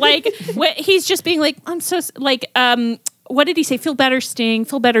like he's just being like, I'm so like, what did he say? Feel better, Sting.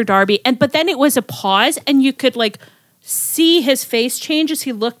 Feel better, Darby. But then it was a pause, and you could like see his face change as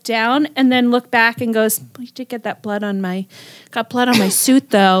he looked down, and then look back and goes, "You did get that blood on my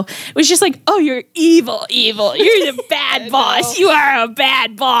suit, though." It was just like, oh, you're evil. You're the bad boss. You are a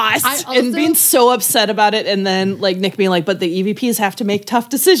bad boss. and being so upset about it, and then like Nick being like, but the EVPs have to make tough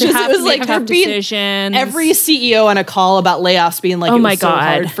decisions. have It to was make like tough they're being decisions. every CEO on a call about layoffs being like, Oh it was my so God.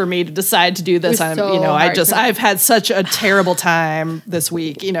 hard for me to decide to do this. was so hard for me. I've had such a terrible time this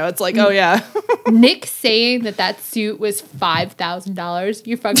week. You know, it's like, oh yeah, Nick saying that suit was $5,000.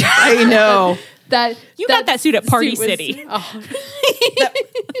 You fucking I know. You got that suit at Party suit was- City. oh,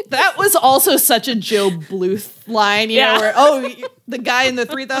 That was also such a Joe Bluth line, you Yeah. know, where the guy in the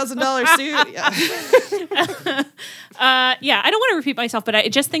 $3,000 suit. Yeah. I don't want to repeat myself, but I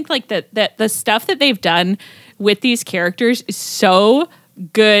just think like that the stuff that they've done with these characters is so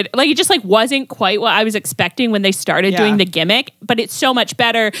good. Like it just like wasn't quite what I was expecting when they started doing the gimmick, but it's so much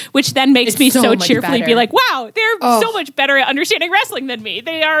better, which then makes me so cheerfully be like, wow, they're so much better at understanding wrestling than me.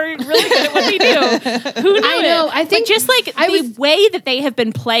 They are really good at what they do. Who knew I know. it? I think but just like the way that they have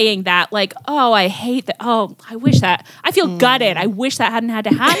been playing that, like, oh, I hate that. Oh, I wish that. I feel gutted. I wish that hadn't had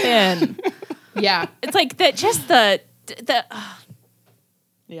to happen. Yeah. It's like that. Just the.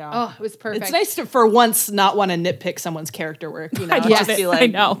 Yeah. Oh, it was perfect. It's nice to, for once, not want to nitpick someone's character work. You know, Yes, just be I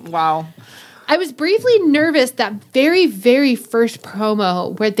like, know. wow. I was briefly nervous that very, very first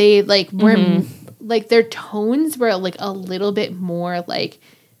promo where they like were like their tones were like a little bit more like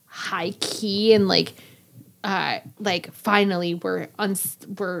high key and like finally were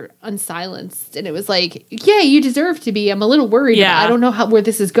unsilenced, and it was like, yeah, you deserve to be. I'm a little worried. Yeah. I don't know where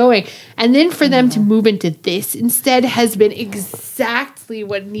this is going. And then for them to move into this instead has been exactly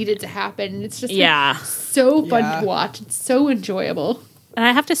what needed to happen. And it's just been so fun to watch. It's so enjoyable. And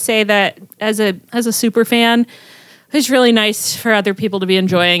I have to say that as a super fan, it's really nice for other people to be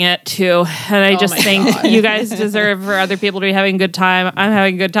enjoying it too. And I just think you guys deserve for other people to be having a good time. I'm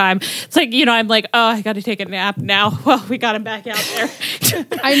having a good time. It's like, you know, I'm like, oh, I got to take a nap now. Well, we got him back out there.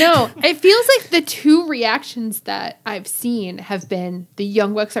 I know. It feels like the two reactions that I've seen have been the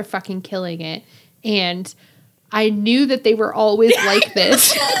Young Bucks are fucking killing it. And I knew that they were always like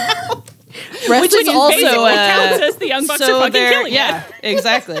this. Which is also counts as the Young Bucks are fucking killing it.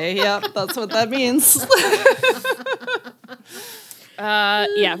 Exactly. Yeah, that's what that means.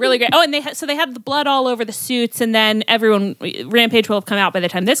 Yeah, really great. Oh, and they had the blood all over the suits, and then Rampage will have come out by the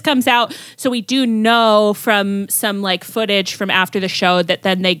time this comes out. So we do know from some like footage from after the show that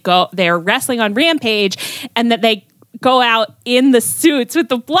then they're wrestling on Rampage, and that they go out in the suits with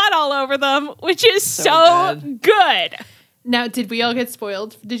the blood all over them, which is so good. Now, did we all get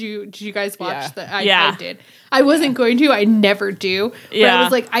spoiled? Did you guys watch that? Yeah. I did. I wasn't going to. I never do. But Yeah. I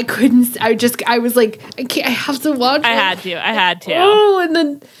was like, I couldn't. I was like, I can't. I have to watch. I had to. Oh, and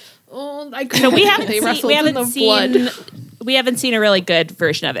then I couldn't. So we haven't seen a really good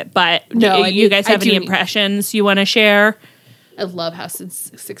version of it, but No, you guys have any need- impressions you want to share? I love how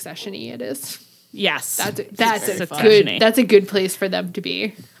Succession-y it is. Yes. That's a good place for them to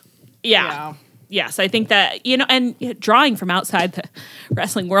be. Yeah. Yes, I think that, you know, and drawing from outside the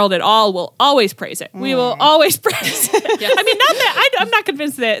wrestling world at all, will always praise it. We will always praise it. Yes. I mean, not that I'm not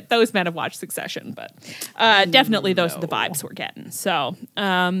convinced that those men have watched Succession, but definitely those are the vibes we're getting. So,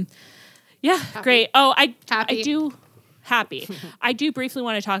 great. Oh, I do. Happy. I do briefly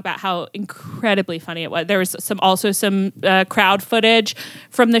want to talk about how incredibly funny it was. There was also some crowd footage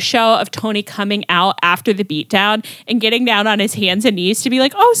from the show of Tony coming out after the beatdown and getting down on his hands and knees to be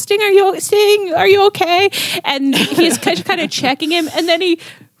like, "Oh, Sting, are you okay?" And he's kind of checking him, and then he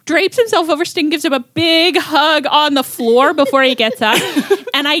drapes himself over Sting, gives him a big hug on the floor before he gets up.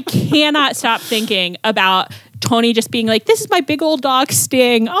 And I cannot stop thinking about Tony just being like, this is my big old dog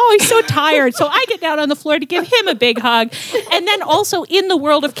Sting. Oh, he's so tired. So I get down on the floor to give him a big hug. And then also in the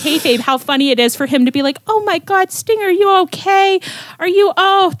world of kayfabe, how funny it is for him to be like, oh my God, Sting, are you okay?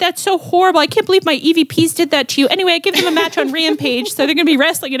 Oh, that's so horrible. I can't believe my EVPs did that to you. Anyway, I give them a match on Rampage, so they're going to be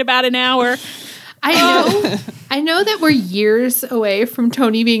wrestling in about an hour. I know that we're years away from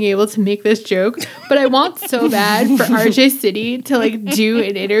Tony being able to make this joke, but I want so bad for RJ City to like do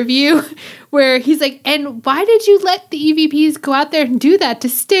an interview where he's like, and why did you let the EVPs go out there and do that to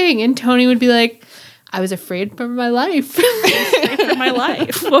Sting? And Tony would be like, I was afraid for my life.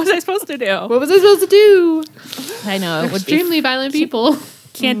 What was I supposed to do? What was I supposed to do? I know. It would Extremely violent people.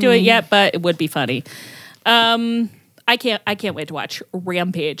 Can't do it yet, but it would be funny. I can't wait to watch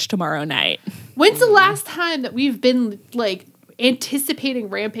Rampage tomorrow night. When's the last time that we've been like anticipating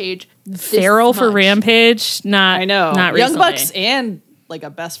Rampage? Feral for Rampage? Not recently. Young Bucks and like a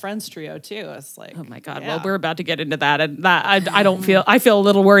best friends trio too. It's like, oh my God. Yeah. Well, we're about to get into that, and that I feel a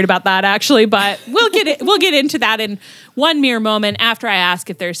little worried about that actually, but we'll get into that in one mere moment after I ask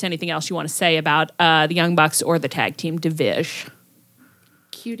if there's anything else you want to say about the Young Bucks or the tag team division.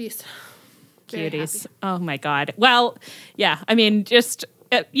 Cuties. Oh my God. Well, yeah. I mean, just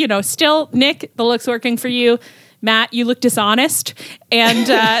still, Nick, the look's working for you. Matt, you look dishonest, and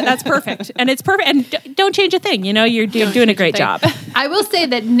that's perfect. And it's perfect. And don't change a thing. You're doing a great job. I will say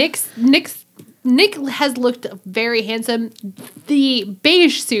that Nick has looked very handsome. The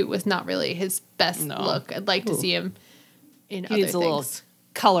beige suit was not really his best look. I'd like to see him in other things. A little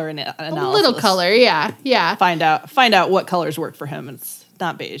color analysis. A little color, yeah. Find out what colors work for him. It's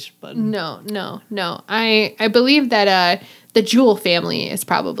not beige, but no. I believe that the Jewel family is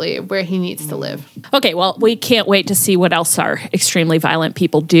probably where he needs to live. Okay, well, we can't wait to see what else our extremely violent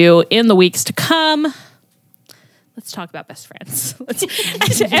people do in the weeks to come. let's talk about best friends.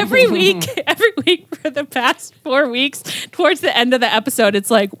 Every week for the past 4 weeks, towards the end of the episode, it's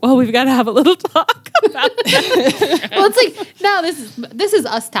like, well, we've got to have a little talk about that. Well, it's like, no, this is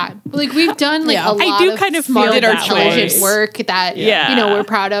us time. Like, we've done like a lot I do of kind of smart, feel that intelligent way. work that we're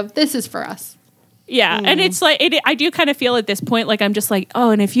proud of. This is for us. Yeah, and it's like I do kind of feel at this point like I'm just like, oh,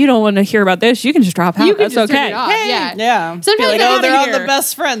 and if you don't want to hear about this, you can just drop out. You can That's just turn okay. it off. Hey. Yeah. Sometimes they're on here. the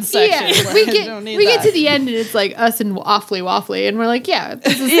best friends section. Yeah, Like, we don't need get that. to the end and it's like us and waffly, and we're like,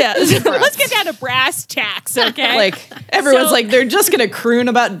 this is for us. Let's get down to brass tacks, okay? Like everyone's So- like they're just gonna croon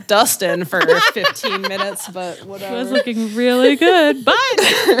about Dustin for 15 minutes, but It whatever. was looking really good, but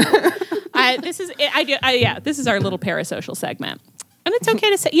this is our little parasocial segment, and it's okay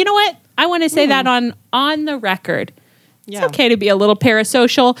to say. You know what? I want to say that on the record. Yeah. It's okay to be a little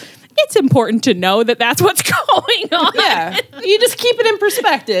parasocial. It's important to know that that's what's going on. Yeah, you just keep it in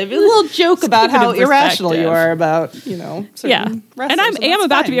perspective. A little joke about keep it how in irrational you perspective. are about certain Yeah, and wrestlers, I am that's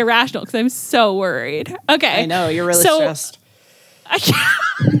about to be fine. irrational because I'm so worried. Okay, I know you're really So- stressed. I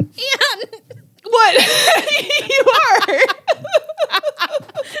can't. What you are?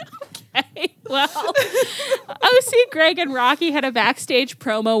 Okay, well, OC, Greg, and Rocky had a backstage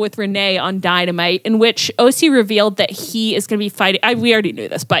promo with Renee on Dynamite in which OC revealed that he is going to be fighting. We already knew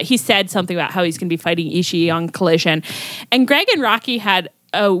this, but he said something about how he's going to be fighting Ishii on Collision. And Greg and Rocky had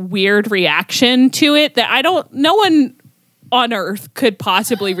a weird reaction to it that no one on earth could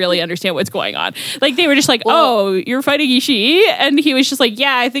possibly really understand what's going on. Like, they were just like, oh, you're fighting Ishii? And he was just like,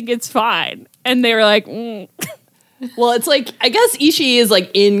 yeah, I think it's fine. And they were like, Well, it's like, I guess Ishii is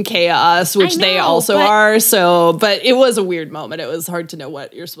like in chaos, which they know, also but- are. So, but it was a weird moment. It was hard to know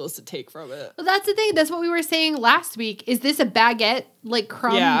what you're supposed to take from it. Well, that's the thing. That's what we were saying last week. Is this a baguette like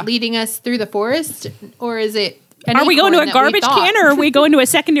crumb Yeah. leading us through the forest, or is it? An are we going to acorn a that we garbage thought? can or are we going to a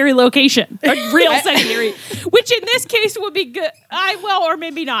secondary location? A real secondary, which in this case would be good. Or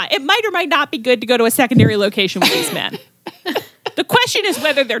maybe not. It might or might not be good to go to a secondary location with these men. The question is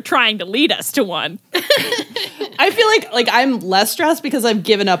whether they're trying to lead us to one. I feel like I'm less stressed because I've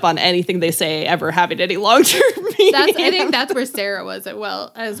given up on anything they say ever having any long-term meaning. I think that's where Sarah was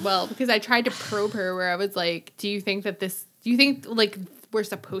as well because I tried to probe her where I was like, do you think like we're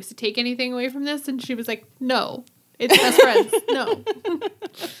supposed to take anything away from this? And she was like, no, it's best friends. No.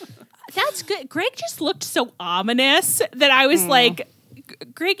 That's good. Greg just looked so ominous that I was like,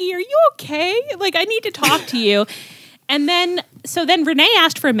 Greggy, are you okay? Like, I need to talk to you. And then Renee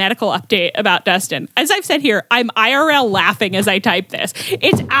asked for a medical update about Dustin. As I've said here, I'm IRL laughing as I type this.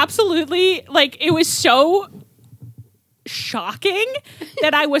 It's absolutely, like, it was so shocking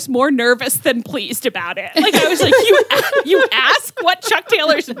that I was more nervous than pleased about it. Like, I was like, you ask what Chuck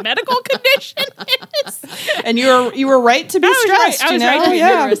Taylor's medical condition is? And you were right to be stressed. I was you know? right to be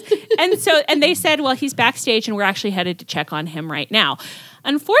Yeah. nervous. And they said, well, he's backstage and we're actually headed to check on him right now.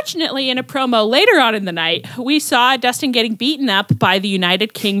 Unfortunately, in a promo later on in the night, we saw Dustin getting beaten up by the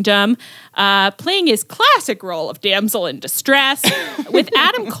United Kingdom, playing his classic role of damsel in distress, with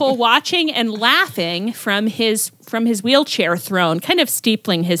Adam Cole watching and laughing from his wheelchair throne, kind of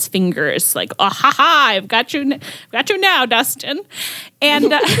steepling his fingers, like, "Oh, ha ha! I've got you now, Dustin." And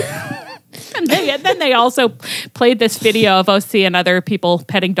and then they also played this video of OC and other people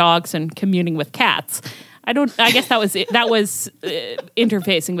petting dogs and communing with cats. I guess that was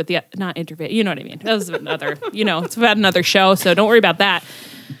interfacing with not interface. You know what I mean? That was another. It's about another show, so don't worry about that.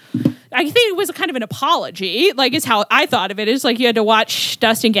 I think it was a kind of an apology. Like, is how I thought of it. It's like you had to watch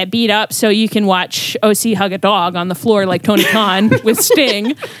Dustin get beat up so you can watch OC hug a dog on the floor like Tony Khan with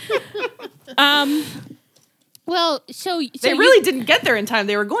Sting. Well, so They really didn't get there in time.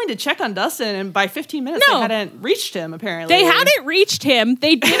 They were going to check on Dustin, and by 15 minutes, No. they hadn't reached him, apparently. They hadn't reached him.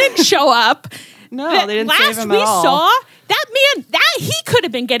 They didn't show up. No, they didn't Last save him we at all. saw, that man, he could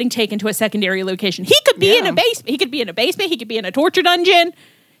have been getting taken to a secondary location. He could be in a basement. He could be in a basement. He could be in a torture dungeon.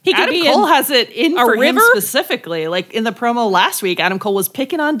 He could Adam be Cole in has it in a for him river? specifically. Like in the promo last week, Adam Cole was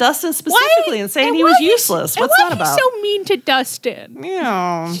picking on Dustin specifically and saying he was useless. What's that about? Why is he so mean to Dustin?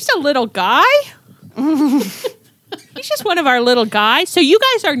 Yeah. He's just a little guy. He's just one of our little guys. So you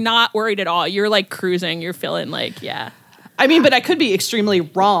guys are not worried at all. You're like cruising. You're feeling like, yeah. I mean, but I could be extremely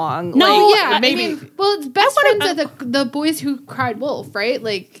wrong. No, Like, Yeah, maybe. I mean, well, it's best friends are the boys who cried wolf, right?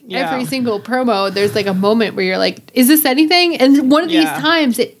 Like Yeah. every single promo, there's like a moment where you're like, "Is this anything?" And one of these Yeah.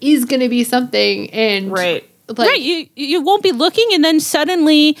 times, it is going to be something. And Right. like, Right. You won't be looking, and then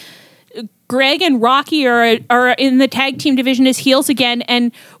suddenly Greg and Rocky are in the tag team division as heels again,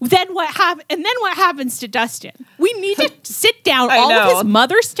 and then what happens to Dustin? We need to sit down all of his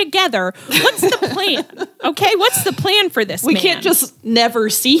mothers together. What's the plan? Okay, what's the plan for this? We can't just never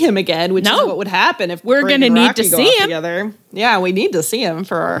see him again, which is what would happen if we're going to need to see him together. Yeah, we need to see him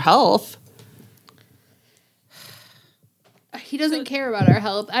for our health. He doesn't care about our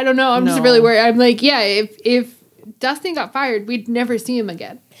health. I don't know. I'm just really worried. I'm like, yeah, if Dustin got fired, we'd never see him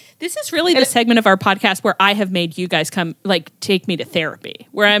again. This is really the segment of our podcast where I have made you guys come, like, take me to therapy.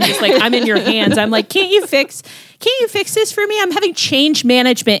 Where I'm just like, I'm in your hands. I'm like, can't you fix this for me? I'm having change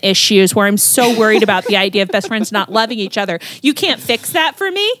management issues where I'm so worried about the idea of best friends not loving each other. You can't fix that for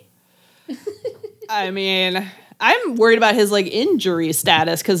me? I mean, I'm worried about his like injury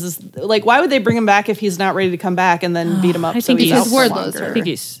status because like, why would they bring him back if he's not ready to come back and then beat him up? I think he's out for longer. I think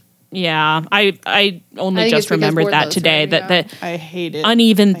he's. Yeah, I only just remembered that today. I hate it.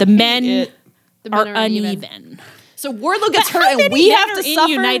 Uneven. The men are uneven. uneven. So Wardlow gets hurt, and we have to suffer.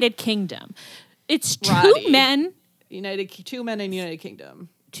 In United Kingdom, it's Roddy. two men in United Kingdom.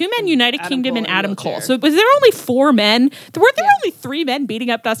 Two men, United Adam Kingdom, Cole and in Adam wheelchair. Cole. So was there only 4 men? Weren't there only 3 men beating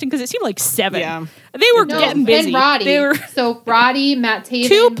up Dustin? Because it seemed like 7. Yeah. They were getting busy. And Roddy. They were So Roddy, Matt Taven,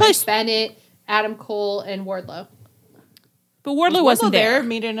 2 plus Bennett, Adam Cole, and Wardlow. But Wardlow wasn't there.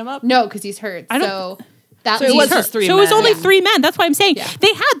 meeting him up. No, because he's hurt. I don't- So that So it was just 3 So it was men. only Yeah. 3 men. That's why I'm saying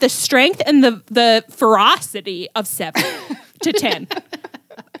they had the strength and the ferocity of 7 to 10.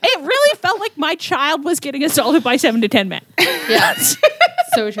 It really felt like my child was getting assaulted by 7 to 10 men. Yeah.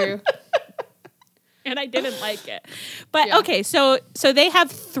 So true. And I didn't like it. But okay, so they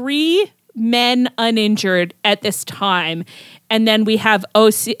have 3 men uninjured at this time, and then we have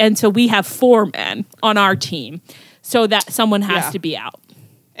OC, and so we have 4 men on our team. So that someone has to be out.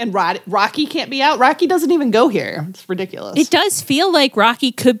 And Rocky can't be out. Rocky doesn't even go here. It's ridiculous. It does feel like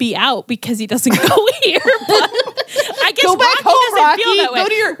Rocky could be out because he doesn't go here. But I guess Go back Rocky home, doesn't Rocky. feel that way. Go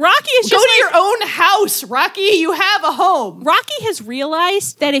to your Rocky is go just to your own house, Rocky. You have a home. Rocky has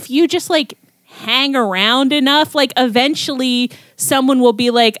realized that if you just like hang around enough, like eventually someone will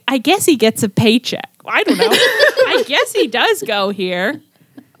be like, I guess he gets a paycheck. I don't know. I guess he does go here.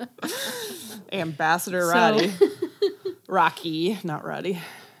 Ambassador Roddy. Rocky, not Roddy.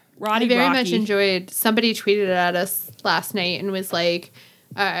 Roddy I very Rocky. much enjoyed. Somebody tweeted at us last night and was like,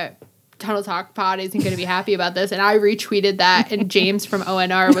 Tunnel Talk Pod isn't going to be happy about this. And I retweeted that. And James from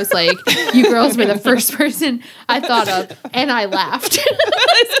ONR was like, you girls were the first person I thought of. And I laughed.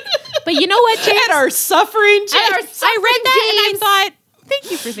 But you know what, James? And our suffering James. I read that and I thought,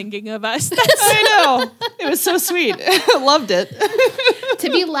 thank you for thinking of us. I know. It was so sweet. Loved it. To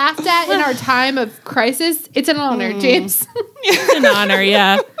be laughed at in our time of crisis, it's an honor, James. It's an honor,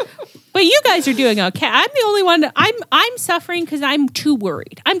 yeah. But you guys are doing okay. I'm the only one. I'm suffering because I'm too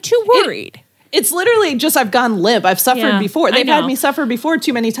worried. I'm too worried. It's literally just I've gone limp. I've suffered before. They've had me suffer before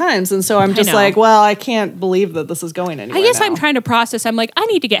too many times. And so I'm just like, well, I can't believe that this is going anywhere. I guess now. I'm trying to process. I'm like, I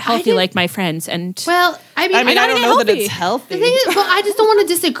need to get healthy like my friends. And Well, I mean, I don't know that it's healthy. The thing is, well, I just don't want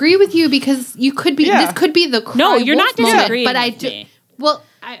to disagree with you because you could be. Yeah. This could be the cry No, you're wolf not moment, disagreeing But I with do. me. Well,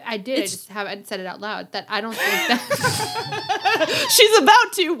 I did. I just haven't said it out loud. That I don't think that. She's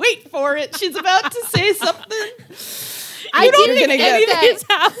about to. Wait for it. She's about to say something. I don't do think think anything that. It's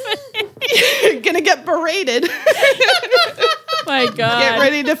happening. You're going to get berated. My God. Get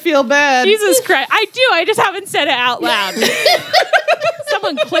ready to feel bad. Jesus Christ. I do. I just haven't said it out loud.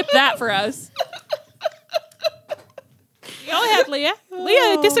 Someone clip that for us. Go ahead, Leah.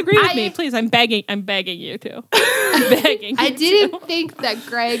 Leah, disagree with me, please. I'm begging you to. I'm begging. I you didn't to. think that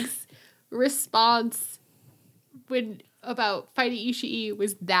Greg's response about fighting Ishii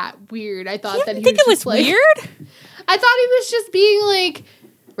was that weird. I thought that he think it was just, like, weird. I thought he was just being like,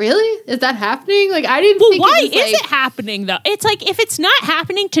 really? Is that happening? Like, I didn't Well, think why it was, is it happening though? It's like if it's not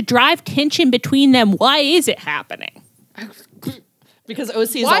happening to drive tension between them, why is it happening? Because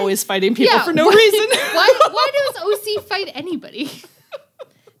OC is Why- always fighting people Yeah, for no why- reason. Why does OC fight anybody?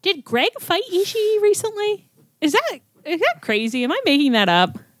 Did Greg fight Ishii recently? Is that crazy? Am I making that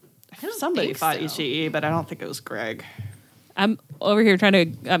up? Somebody think fought so. Ishii, but I don't think it was Greg. I'm over here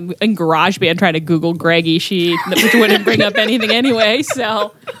I'm in GarageBand trying to Google Greg Ishii, which wouldn't bring up anything anyway,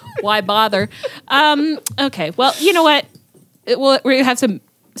 so why bother? Okay, well, you know what? We have some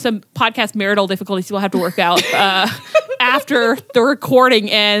podcast marital difficulties we'll have to work out after the recording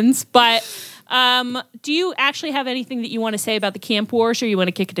ends, but do you actually have anything that you want to say about the Camp Wars, or you want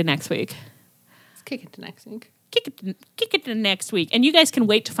to kick it to next week? Let's kick it to next week. Kick it to next week. And you guys can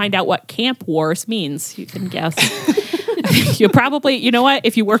wait to find out what Camp Wars means. You can guess. You'll probably, you know what?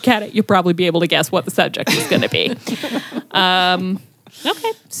 If you work at it, you'll probably be able to guess what the subject is going to be.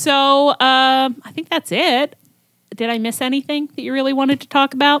 Okay. So I think that's it. Did I miss anything that you really wanted to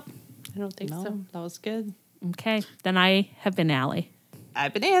talk about? I don't think so. That was good. Okay. Then I have been Allie.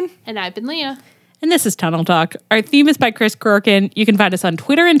 I've been Ann. And I've been Leah. And this is Tunnel Talk. Our theme is by Chris Corkin. You can find us on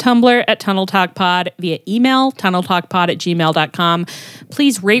Twitter and Tumblr at Tunnel Talk Pod, via email, tunneltalkpod@gmail.com.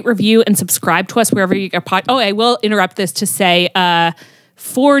 Please rate, review, and subscribe to us wherever you get pod. Oh, I will interrupt this to say,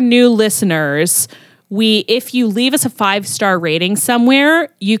 for new listeners, if you leave us a 5-star rating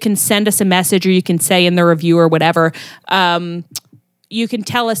somewhere, you can send us a message, or you can say in the review or whatever, you can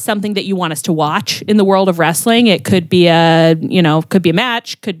tell us something that you want us to watch in the world of wrestling. It could be could be a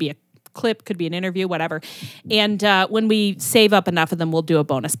match, could be a clip, could be an interview, whatever. And when we save up enough of them, we'll do a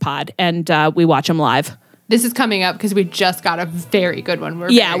bonus pod, and we watch them live. This is coming up because we just got a very good one. We're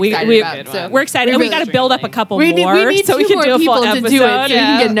excited. And we got to build up a couple we more need so we can do a full episode. To do it, so we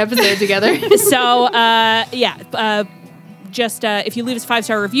can get an episode together. So, just if you leave us a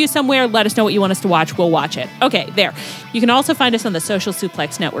 5-star review somewhere, let us know what you want us to watch. We'll watch it. Okay, there. You can also find us on the Social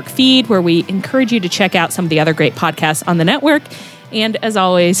Suplex Network feed, where we encourage you to check out some of the other great podcasts on the network. And as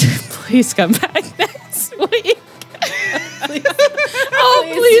always, please come back next week.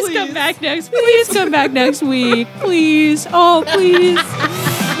 Please come back next week. Please come back next week. Please. Oh, please.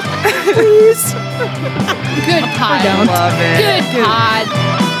 Please. Good pod. Love it. Good pod.